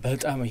አስተያየት?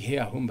 በጣም ይሄ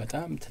አሁን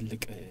በጣም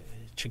ትልቅ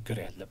ችግር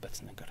ያለበት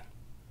ነገር ነው።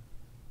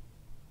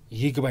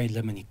 ይግባኝ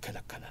ለምን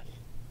ይከለከላል?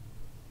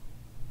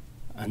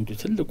 አንዱ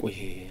ትልቁ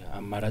ይሄ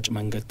አማራጭ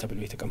መንገድ ተብሎ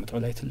የተቀመጠው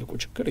ላይ ትልቁ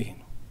ችግር ይሄ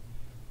ነው።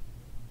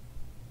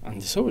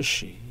 አንድ ሰው እሺ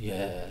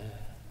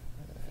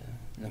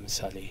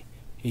ለምሳሌ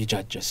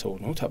የጃጀ ሰው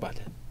ነው ተባለ፣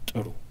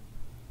 ጥሩ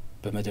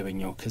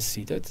በመደበኛው ክስ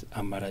ሂደት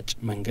አማራጭ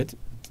መንገድ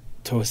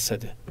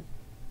ተወሰደ፣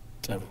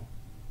 ጥሩ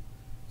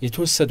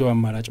የተወሰደው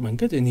አማራጭ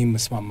መንገድ እኔ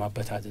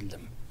መስማማበት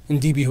አይደለም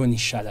እንዲህ ቢሆን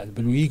ይሻላል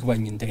ብሎ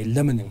ይግባኝ እንዳይል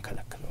ለምን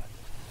እንከለክለዋል?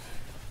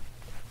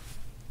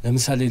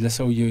 ለምሳሌ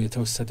ለሰውየው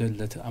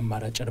የተወሰደለት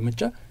አማራጭ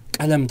እርምጃ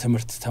ቀለም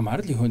ትምህርት ተማር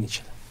ሊሆን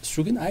ይችላል። እሱ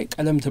ግን አይ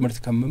ቀለም ትምህርት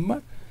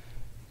ከመማር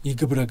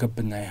የግብረ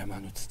ገብና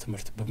የሃይማኖት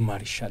ትምህርት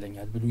ብማር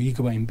ይሻለኛል ብሎ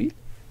ይግባኝ ቢል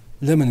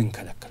ለምን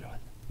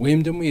እንከለክለዋል?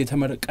 ወይም ደግሞ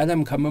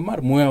ቀለም ከመማር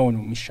ሙያው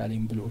ነው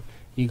የሚሻለኝ ብሎ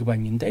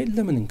ይግባኝ እንዳይል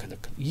ለምን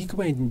እንከለክል?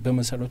 ይግባኝ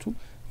በመሰረቱ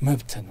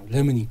መብት ነው።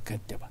 ለምን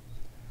ይገደባል?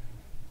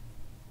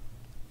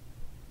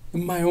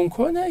 የማይሆን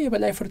ከሆነ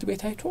የበላይ ፍርድ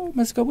ቤት አይቶ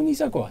መዝገቡን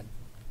ይዘጋዋል።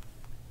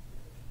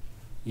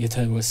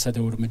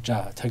 የተወሰደው እርምጃ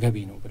ተገቢ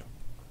ነው ብሎ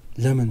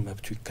ለምን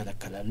መብቱ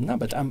ይከለከላልና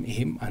በጣም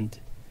ይሄም አንድ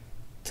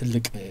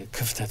ትልቅ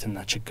ክፍተትና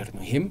ችግር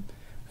ነው። ይሄም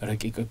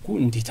ረቂቅ ሕጉ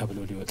እንዲህ ተብሎ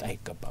ሊወጣ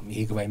አይገባም። ይሄ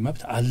ይግባኝ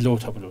መብት አለው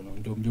ተብሎ ነው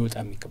እንደውም ሊወጣ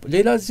የሚገባው።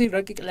 ሌላ እዚህ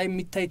ረቂቅ ላይ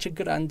የሚታይ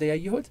ችግር አንድ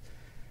ያየሁት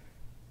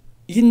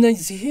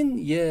እነዚህን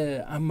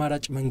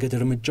የአማራጭ መንገድ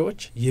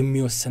እርምጃዎች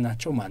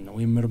የሚወስናቸው ማን ነው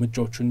ወይም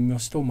እርምጃዎቹን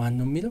የሚወስደው ማን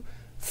ነው የሚለው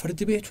ፍርድ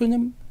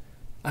ቤቱንም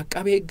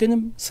አቃቤ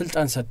ሕግንም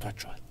ስልጣን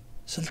ሰጥቷቸዋል።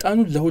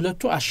 ስልጣኑን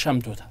ለሁለቱ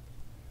አሻምቶታል።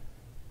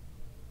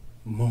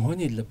 መሆን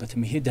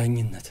የለበትም። ይሄ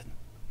ዳኝነት ነው።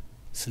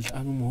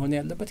 ስልጣኑ መሆን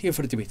ያለበት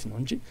የፍርድ ቤት ነው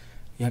እንጂ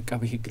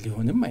የአቃቤ ሕግ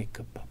ሊሆንም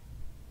አይገባም።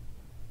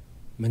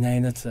 ምን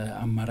አይነት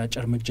አማራጭ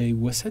እርምጃ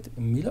ይወሰድ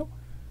የሚለው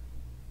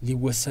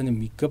ሊወሰን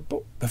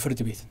የሚገባው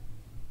በፍርድ ቤት ነው።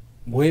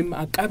 ወይም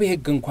አቃቤ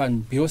ሕግ እንኳን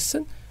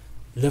ቢወስን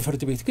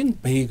ለፍርድ ቤት ግን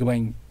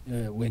በይግባኝ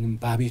ወይም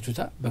በአቤቱታ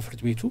በፍርድ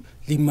ቤቱ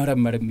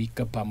ሊመረመር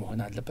የሚገባ መሆን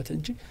አለበት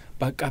እንጂ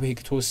በአቃቤ ሕግ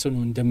ተወስኖ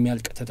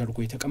እንደሚያልቅ ተደርጎ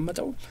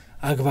የተቀመጠው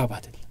አግባብ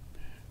አይደለም።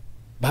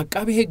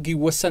 በአቃቤ ሕግ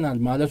ይወሰናል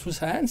ማለቱ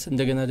ሳያንስ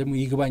እንደገና ደግሞ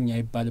ይግባኝ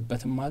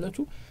አይባልበትም ማለቱ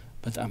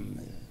በጣም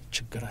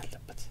ችግር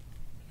አለበት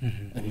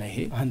እና ይሄ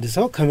አንድ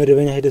ሰው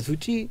ከመደበኛ ሂደት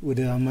ውጪ ወደ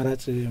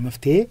አማራጭ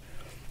መፍትሄ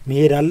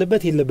መሄድ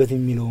አለበት የለበት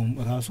የሚለውም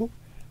ራሱ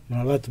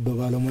ምናልባት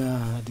በባለሙያ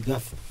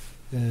ድጋፍ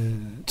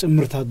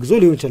ጭምር ታግዞ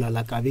ሊሆን ይችላል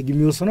አቃቤ ሕግ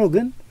የሚወስነው።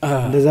 ግን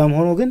እንደዛም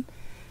ሆኖ ግን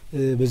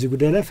በዚህ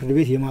ጉዳይ ላይ ፍርድ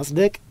ቤት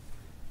የማጽደቅ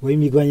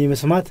ወይም ይግባኝ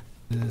የመስማት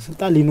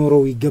ስልጣን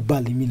ሊኖረው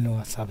ይገባል የሚል ነው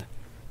ሀሳብ።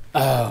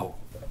 አዎ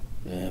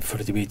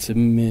ፍርድ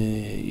ቤትም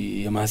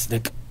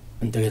የማጽደቅ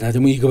እንደገና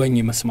ደግሞ ይግባኝ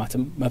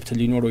የመስማትም መብት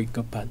ሊኖረው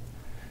ይገባል።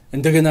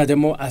 እንደገና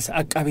ደግሞ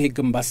አቃቤ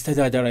ሕግም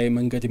በአስተዳደራዊ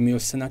መንገድ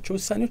የሚወስናቸው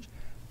ውሳኔዎች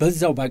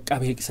በዛው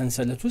በአቃቤ ሕግ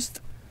ሰንሰለት ውስጥ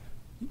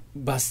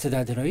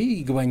በአስተዳደራዊ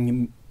ይግባኝ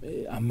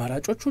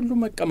አማራጮች ሁሉ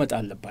መቀመጥ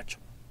አለባቸው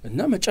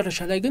እና መጨረሻ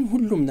ላይ ግን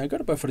ሁሉም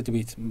ነገር በፍርድ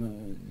ቤት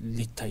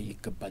ሊታይ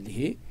ይገባል።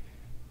 ይሄ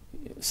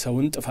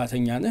ሰውን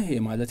ጥፋተኛ ነህ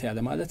የማለት ያለ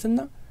ማለትና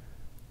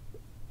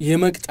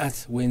የመቅጣት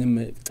ወይንም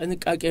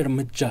ጥንቃቄ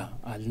እርምጃ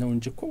አልነው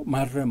እንጂ እኮ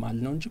ማረም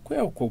አልነው እንጂ እኮ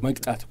ያው እኮ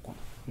መቅጣት እኮ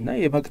እና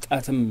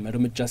የመቅጣትም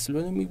እርምጃ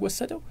ስለሆነ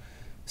የሚወሰደው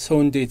ሰው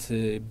እንዴት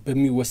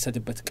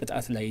በሚወሰድበት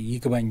ቅጣት ላይ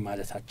ይግባኝ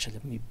ማለት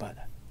አችልም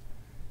ይባላል።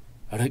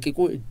 ረቂቁ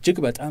እጅግ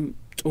በጣም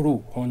ጥሩ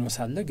ሆኖ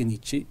ሳለ ግን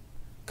ይቺ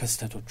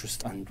ከስተቶች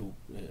ውስጥ አንዱ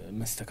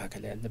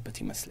መስተካከል ያለበት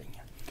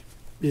ይመስለኛል።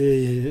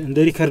 እንደ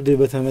ሪከርድ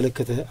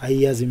በተመለከተ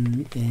አያዝ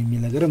የሚል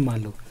ነገርም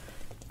አለው።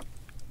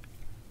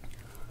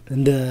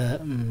 እንደ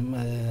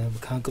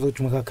ከአንቀጾቹ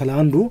መካከል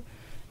አንዱ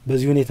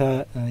በዚህ ሁኔታ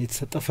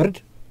የተሰጠ ፍርድ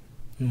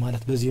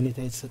ማለት በዚህ ሁኔታ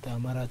የተሰጠ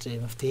አማራጭ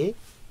መፍትሄ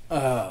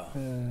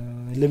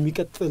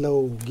ለሚቀጥለው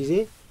ጊዜ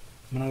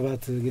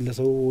ምናልባት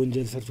ግለሰቡ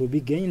ወንጀል ሰርቶ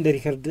ቢገኝ እንደ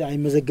ሪከርድ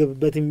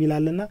አይመዘገብበትም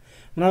ይላልና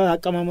ምናልባት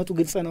አቀማመጡ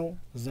ግልጽ ነው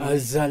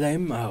እዛ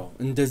ላይም። አዎ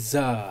እንደዛ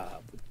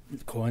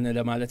ከሆነ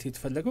ለማለት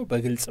የተፈለገው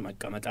በግልጽ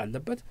መቀመጥ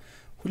አለበት።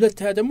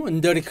 ሁለተኛ ደግሞ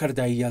እንደ ሪከርድ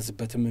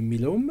አይያዝበትም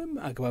የሚለውም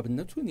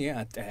አግባብነቱን ይሄ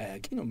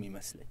አጠያያቂ ነው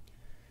የሚመስለኝ።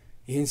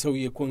 ይህን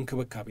ሰውዬ እኮ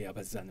እንክብካቤ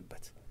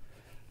ያበዛንበት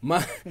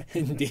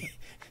እንዴ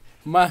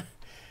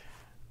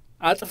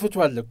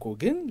አጥፍቷል እኮ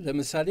ግን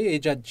ለምሳሌ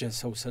የጃጀ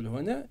ሰው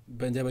ስለሆነ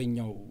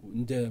በደበኛው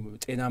እንደ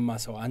ጤናማ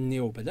ሰው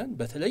አንየው ብለን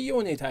በተለየ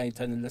ሁኔታ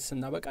አይተንለት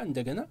ስናበቃ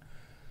እንደገና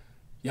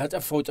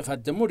ያጠፋው ጥፋት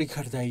ደግሞ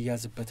ሪከርድ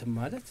አይያዝበትም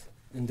ማለት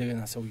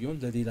እንደገና ሰውየውን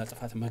ለሌላ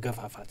ጥፋት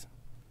መገፋፋት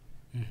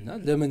እና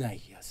ለምን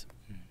አይያዝም?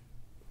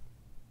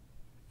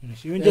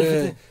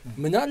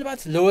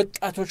 ምናልባት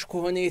ለወጣቶች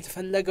ከሆነ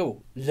የተፈለገው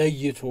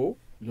ለይቶ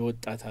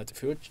ለወጣት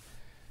አጥፊዎች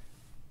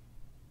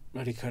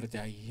ሪከርድ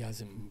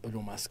አይያዝም ብሎ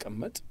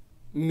ማስቀመጥ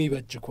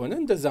የሚበጅ ከሆነ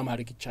እንደዛ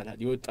ማድረግ ይቻላል።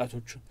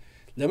 የወጣቶቹ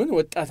ለምን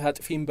ወጣት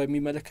አጥፊን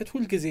በሚመለከት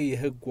ሁልጊዜ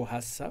የሕጉ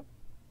ሀሳብ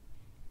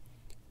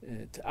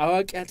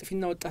አዋቂ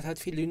አጥፊና ወጣት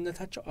አጥፊ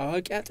ልዩነታቸው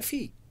አዋቂ አጥፊ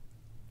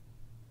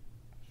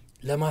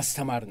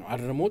ለማስተማር ነው፣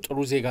 አርሞ ጥሩ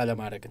ዜጋ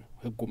ለማድረግ ነው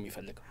ሕጉ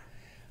የሚፈልገው።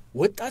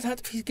 ወጣት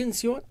አጥፊ ግን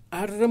ሲሆን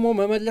አርሞ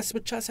መመለስ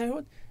ብቻ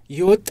ሳይሆን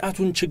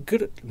የወጣቱን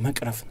ችግር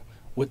መቅረፍ ነው።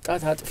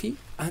 ወጣት አጥፊ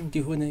አንድ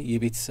የሆነ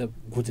የቤተሰብ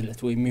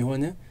ጉድለት ወይም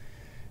የሆነ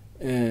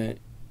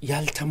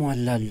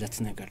ያልተሟላለት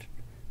ነገር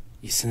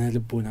የስነ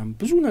ልቦናም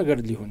ብዙ ነገር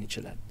ሊሆን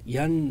ይችላል።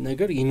 ያን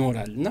ነገር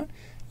ይኖራል እና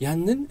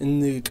ያንን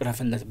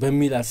እንቅረፍለት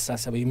በሚል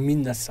አስተሳሰብ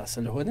የሚነሳ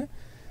ስለሆነ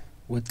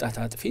ወጣት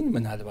አጥፊን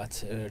ምናልባት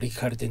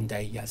ሪከርድ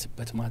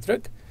እንዳይያዝበት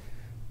ማድረግ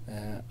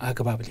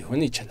አግባብ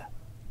ሊሆን ይችላል።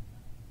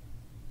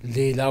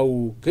 ሌላው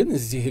ግን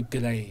እዚህ ሕግ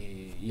ላይ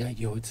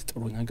ያየሁት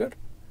ጥሩ ነገር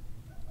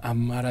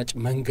አማራጭ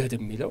መንገድ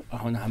የሚለው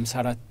አሁን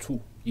 54ቱ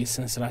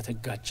የስነ ስርዓት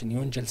ሕጋችን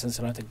የወንጀል ስነ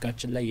ስርዓት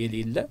ሕጋችን ላይ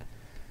የሌለ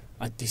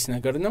አዲስ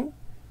ነገር ነው።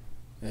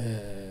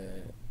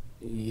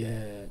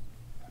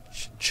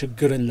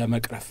 የችግርን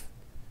ለመቅረፍ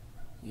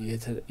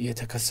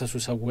የተከሰሱ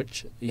ሰዎች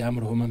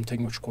የአእምሮ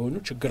ህመምተኞች ከሆኑ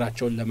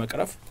ችግራቸውን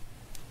ለመቅረፍ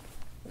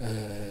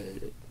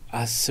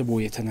አስቦ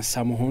የተነሳ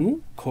መሆኑ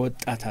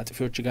ከወጣት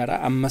አጥፊዎች ጋር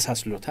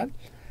አመሳስሎታል።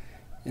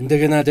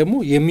 እንደገና ደግሞ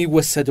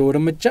የሚወሰደው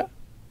እርምጃ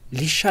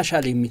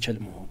ሊሻሻል የሚችል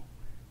መሆኑ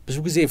ብዙ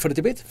ጊዜ ፍርድ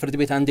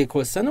ቤት አንዴ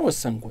ከወሰነ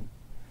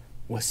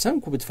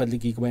ወሰንኩ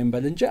ብትፈልግ ይግባኝ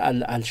በል እንጂ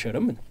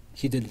አልሽርም ነው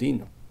ሂድልኝ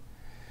ነው።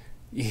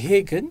 ይሄ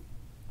ግን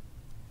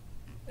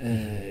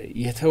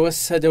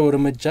የተወሰደው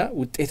እርምጃ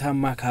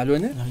ውጤታማ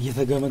ካልሆነ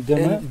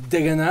እየተገመገመ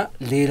እንደገና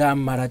ሌላ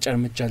አማራጭ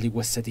እርምጃ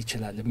ሊወሰድ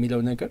ይችላል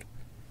የሚለው ነገር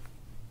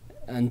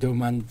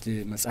እንደውም አንድ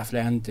መጽሐፍ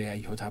ላይ አንድ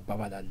ያየሁት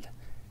አባባል አለ።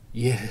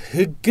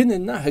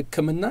 የሕግንና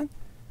ሕክምናን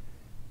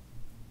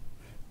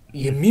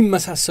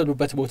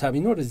የሚመሳሰሉበት ቦታ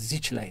ቢኖር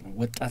እዚች ላይ ነው፣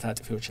 ወጣት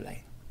አጥፊዎች ላይ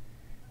ነው።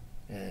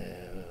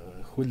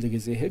 ሁል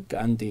ጊዜ ሕግ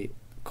አንዴ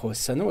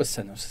ከወሰነ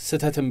ወሰነው፣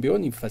 ስህተትም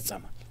ቢሆን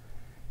ይፈጸማል።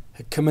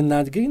 ሕክምና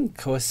ግን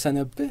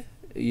ከወሰነብህ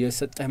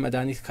የሰጠህ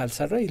መድኃኒት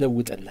ካልሰራ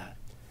ይለውጥልሃል።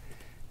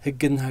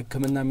 ሕግና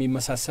ሕክምና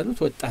የሚመሳሰሉት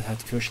ወጣት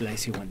አጥፊዎች ላይ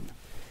ሲሆን ነው።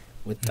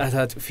 ወጣት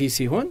አጥፊ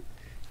ሲሆን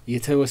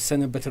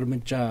የተወሰነበት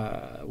እርምጃ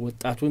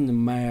ወጣቱን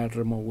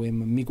የማያርመው ወይም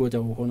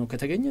የሚጎዳው ሆኖ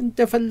ከተገኘ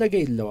እንደፈለገ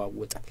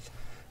ይለዋወጣል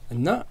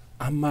እና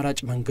አማራጭ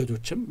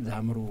መንገዶችም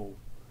ለአእምሮ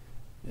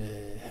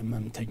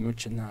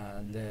ህመምተኞችና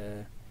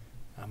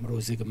ለአእምሮ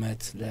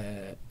ዝግመት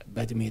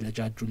በእድሜ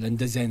ለጃጁ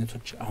ለእንደዚህ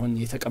አይነቶች አሁን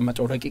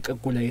የተቀመጠው ረቂቅ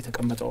ሕጉ ላይ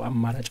የተቀመጠው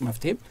አማራጭ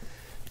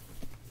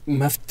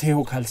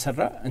መፍትሄው ካልሰራ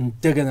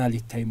እንደገና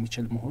ሊታይ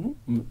የሚችል መሆኑ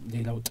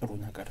ሌላው ጥሩ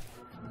ነገር ነው።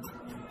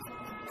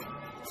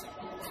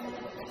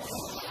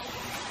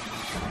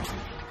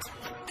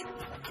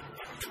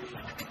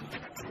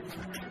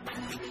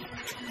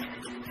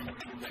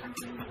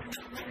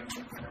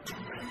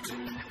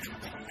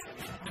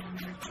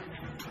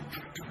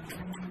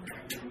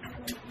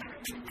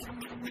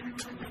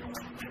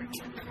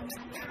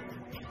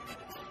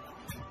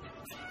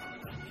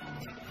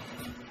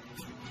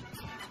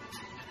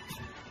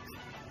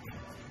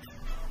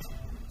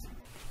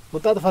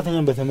 ወጣት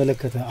ጥፋተኛን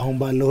በተመለከተ አሁን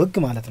ባለው ሕግ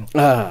ማለት ነው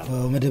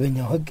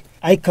መደበኛው ሕግ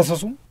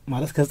አይከሰሱም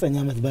ማለት ከ9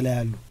 ዓመት በላይ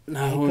ያሉ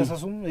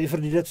አይከሰሱም፣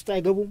 የፍርድ ሂደት ውስጥ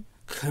አይገቡም።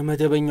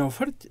 ከመደበኛው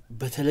ፍርድ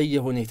በተለየ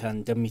ሁኔታ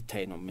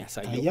እንደሚታይ ነው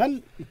የሚያሳየው። ታያል፣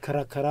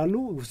 ይከራከራሉ፣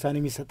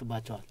 ውሳኔ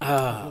ይሰጥባቸዋል።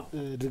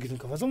 ድርጊቱን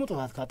ከፈጸሙ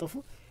ጥፋት ካጠፉ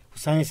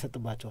ውሳኔ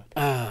ይሰጥባቸዋል።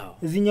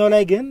 እዚህኛው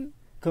ላይ ግን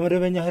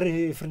ከመደበኛ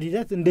ፍርድ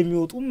ሂደት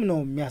እንደሚወጡም ነው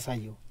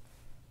የሚያሳየው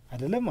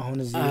አይደለም። አሁን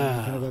እዚህ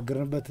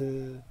ተነጋገርንበት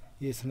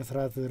የስነ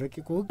ስርዓት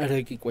ረቂቁ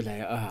ላይ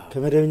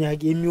ከመደበኛ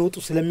ሕግ የሚወጡ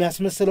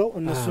ስለሚያስመስለው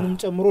እነሱንም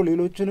ጨምሮ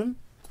ሌሎችንም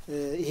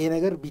ይሄ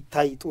ነገር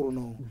ቢታይ ጥሩ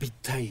ነው።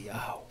 ቢታይ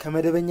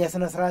ከመደበኛ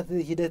ስነ ስርዓት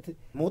ሂደት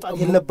መውጣት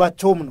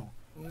የለባቸውም ነው።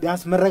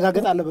 ቢያንስ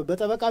መረጋገጥ አለበት።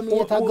 በጠበቃም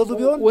እየታገዙ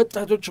ቢሆን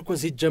ወጣቶች እኮ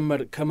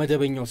ሲጀመር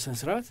ከመደበኛው ስነ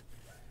ስርዓት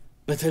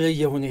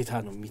በተለየ ሁኔታ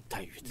ነው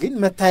የሚታዩት፣ ግን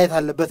መታየት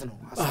አለበት ነው።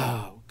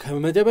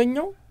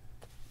 ከመደበኛው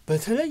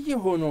በተለየ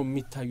ሆኖ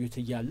የሚታዩት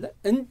እያለ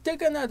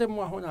እንደገና ደግሞ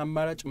አሁን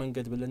አማራጭ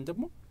መንገድ ብለን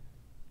ደግሞ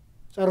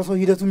ጨርሶ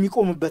ሂደቱ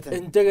የሚቆምበት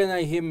እንደገና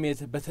ይሄም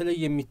በተለይ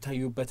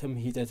የሚታዩበትም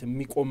ሂደት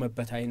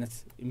የሚቆምበት አይነት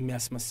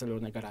የሚያስመስለው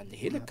ነገር አለ።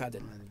 ይሄ ልክ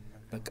አይደለም።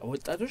 በቃ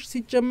ወጣቶች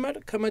ሲጀመር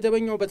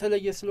ከመደበኛው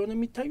በተለየ ስለሆነ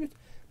የሚታዩት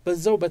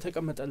በዛው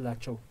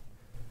በተቀመጠላቸው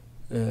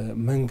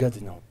መንገድ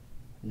ነው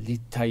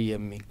ሊታይ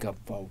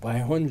የሚገባው።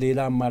 ባይሆን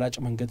ሌላ አማራጭ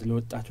መንገድ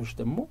ለወጣቶች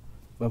ደግሞ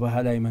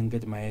በባህላዊ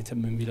መንገድ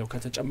ማየትም የሚለው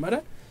ከተጨመረ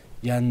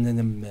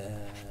ያንንም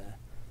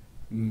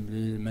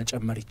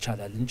መጨመር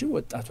ይቻላል እንጂ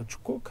ወጣቶች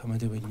እኮ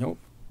ከመደበኛው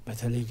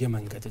በተለየ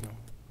መንገድ ነው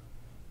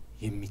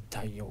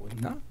የሚታየው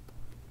እና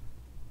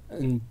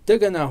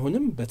እንደገና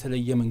አሁንም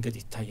በተለየ መንገድ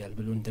ይታያል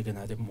ብሎ እንደገና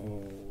ደግሞ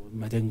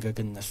መደንገግ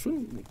እነሱን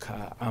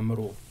ከአእምሮ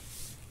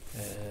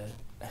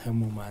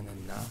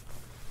ህሙማንና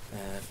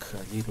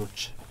ከሌሎች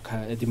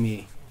ከእድሜ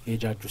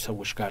የጃጁ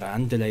ሰዎች ጋር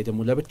አንድ ላይ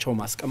ደግሞ ለብቻው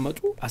ማስቀመጡ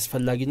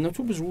አስፈላጊነቱ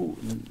ብዙ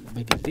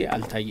በግሌ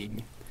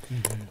አልታየኝም።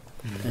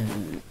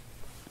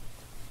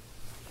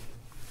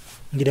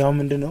 እንግዲህ አሁን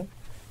ምንድነው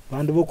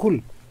በአንድ በኩል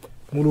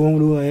ሙሉ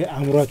በሙሉ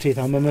አእምሯቸው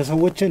የታመመ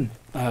ሰዎችን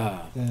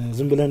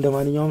ዝም ብለን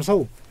እንደማንኛውም ሰው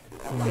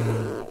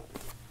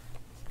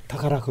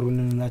ተከራክሩ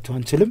ልንላቸው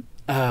አንችልም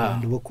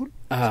አንድ በኩል።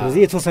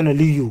 ስለዚህ የተወሰነ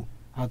ልዩ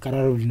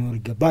አቀራረብ ሊኖር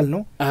ይገባል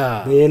ነው።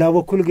 በሌላ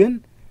በኩል ግን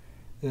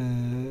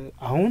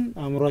አሁን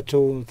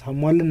አእምሯቸው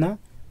ታሟልና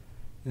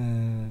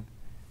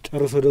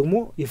ጨርሶ ደግሞ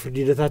የፍርድ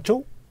ሂደታቸው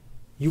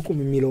ይቁም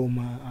የሚለው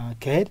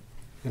አካሄድ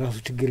የራሱ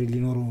ችግር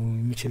ሊኖረው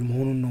የሚችል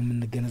መሆኑን ነው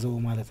የምንገነዘበው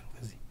ማለት ነው።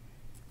 ከዚህ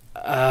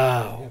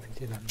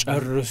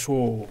ጨርሶ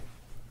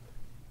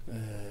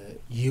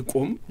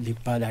ይቁም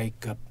ሊባል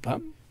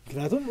አይገባም።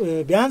 ምክንያቱም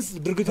ቢያንስ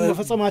ድርጊቱን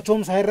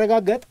መፈጸማቸውም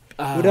ሳይረጋገጥ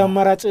ወደ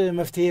አማራጭ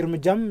መፍትሄ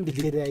እርምጃም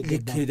ሊኬድ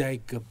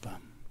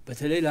አይገባም።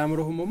 በተለይ ለአእምሮ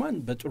ህሙማን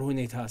በጥሩ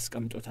ሁኔታ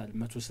አስቀምጦታል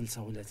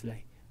 162 ላይ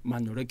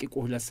ማነው ረቂቁ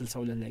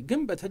 262 ላይ።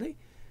 ግን በተለይ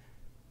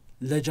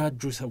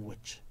ለጃጁ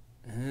ሰዎች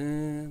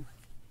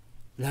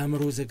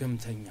ለአእምሮ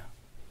ዘገምተኛ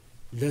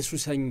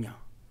ለሱሰኛ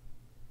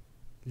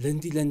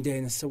ለእንዲህ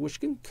አይነት ሰዎች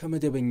ግን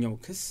ከመደበኛው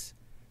ክስ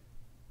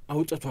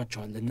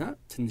አውጥቷቸዋልና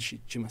ትንሽ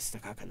እጅ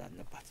መስተካከል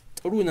አለባት።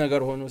 ጥሩ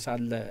ነገር ሆኖ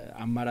ሳለ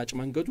አማራጭ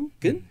መንገዱ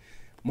ግን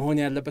መሆን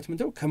ያለበት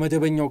ምንድነው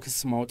ከመደበኛው ክስ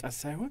ማውጣት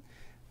ሳይሆን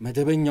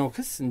መደበኛው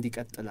ክስ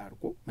እንዲቀጥል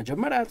አድርጎ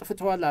መጀመሪያ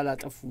አጥፍተዋል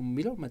አላጠፉም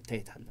የሚለው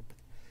መታየት አለበት።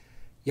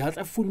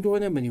 ያጠፉ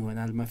እንደሆነ ምን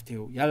ይሆናል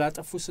መፍትሄው፣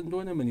 ያላጠፉስ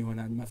እንደሆነ ምን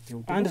ይሆናል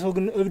መፍትሄው። አንድ ሰው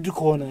ግን እብድ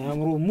ከሆነ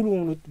አእምሮ ሙሉ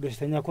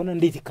በሽተኛ ከሆነ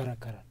እንዴት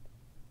ይከራከራል?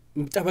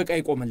 ጠበቃ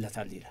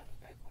ይቆምለታል ይላል።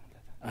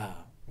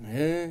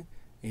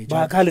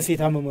 በአካል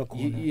የታመመ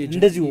ከሆነ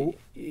እንደዚሁ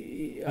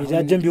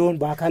የጃጀም ቢሆን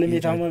በአካልም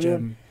የታመመ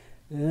ቢሆን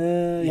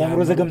ያምሮ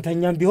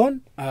ዘገምተኛም ቢሆን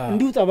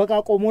እንዲሁ ጠበቃ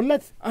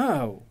ቆሞለት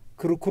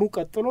ክርክሩ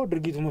ቀጥሎ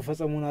ድርጊቱ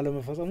መፈጸሙን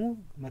አለመፈጸሙ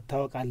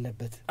መታወቅ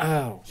አለበት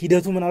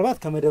ሂደቱ ምናልባት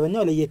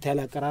ከመደበኛው ለየት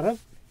ያለ አቀራረብ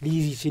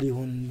ሊይዝ ይችል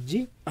ይሆን እንጂ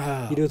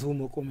ሂደቱ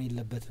መቆም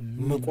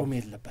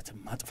የለበትም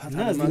ማጥፋት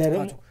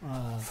አለማጥፋቱ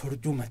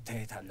ፍርዱ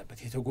መታየት አለበት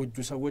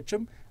የተጎጁ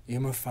ሰዎችም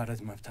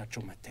የመፋረድ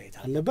መብታቸው መታየት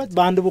አለበት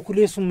በአንድ በኩል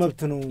የሱም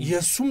መብት ነው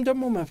የሱም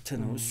ደግሞ መብት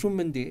ነው እሱም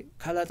እንዴ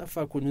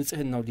ካላጠፋኩ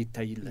ንጽህናው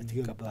ሊታይለት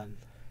ይገባል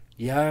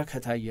ያ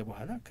ከታየ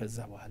በኋላ ከዛ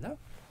በኋላ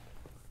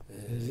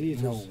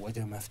ነው ወደ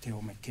መፍትሄው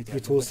መከደ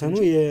የተወሰኑ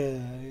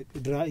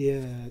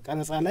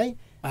የቀረጻ ላይ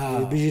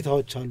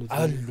ብዥታዎች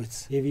አሉት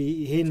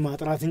ይሄን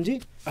ማጥራት እንጂ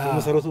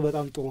በመሰረቱ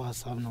በጣም ጥሩ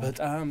ሐሳብ ነው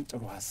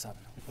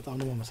በጣም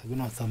ነው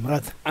መሰግናለሁ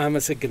አሳምራት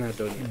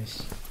አመሰግናለሁ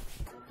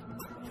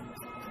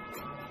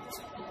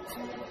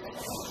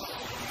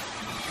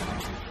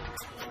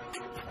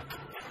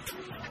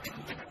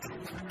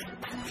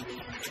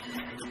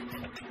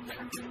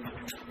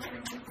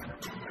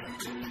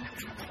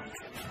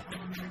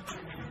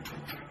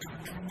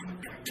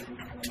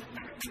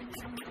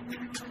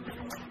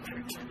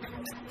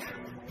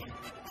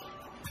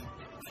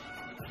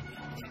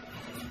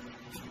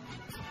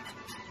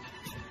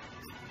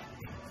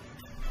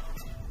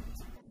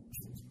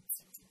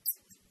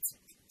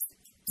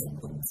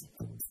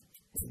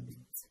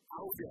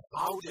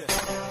Awede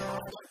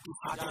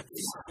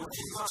Hege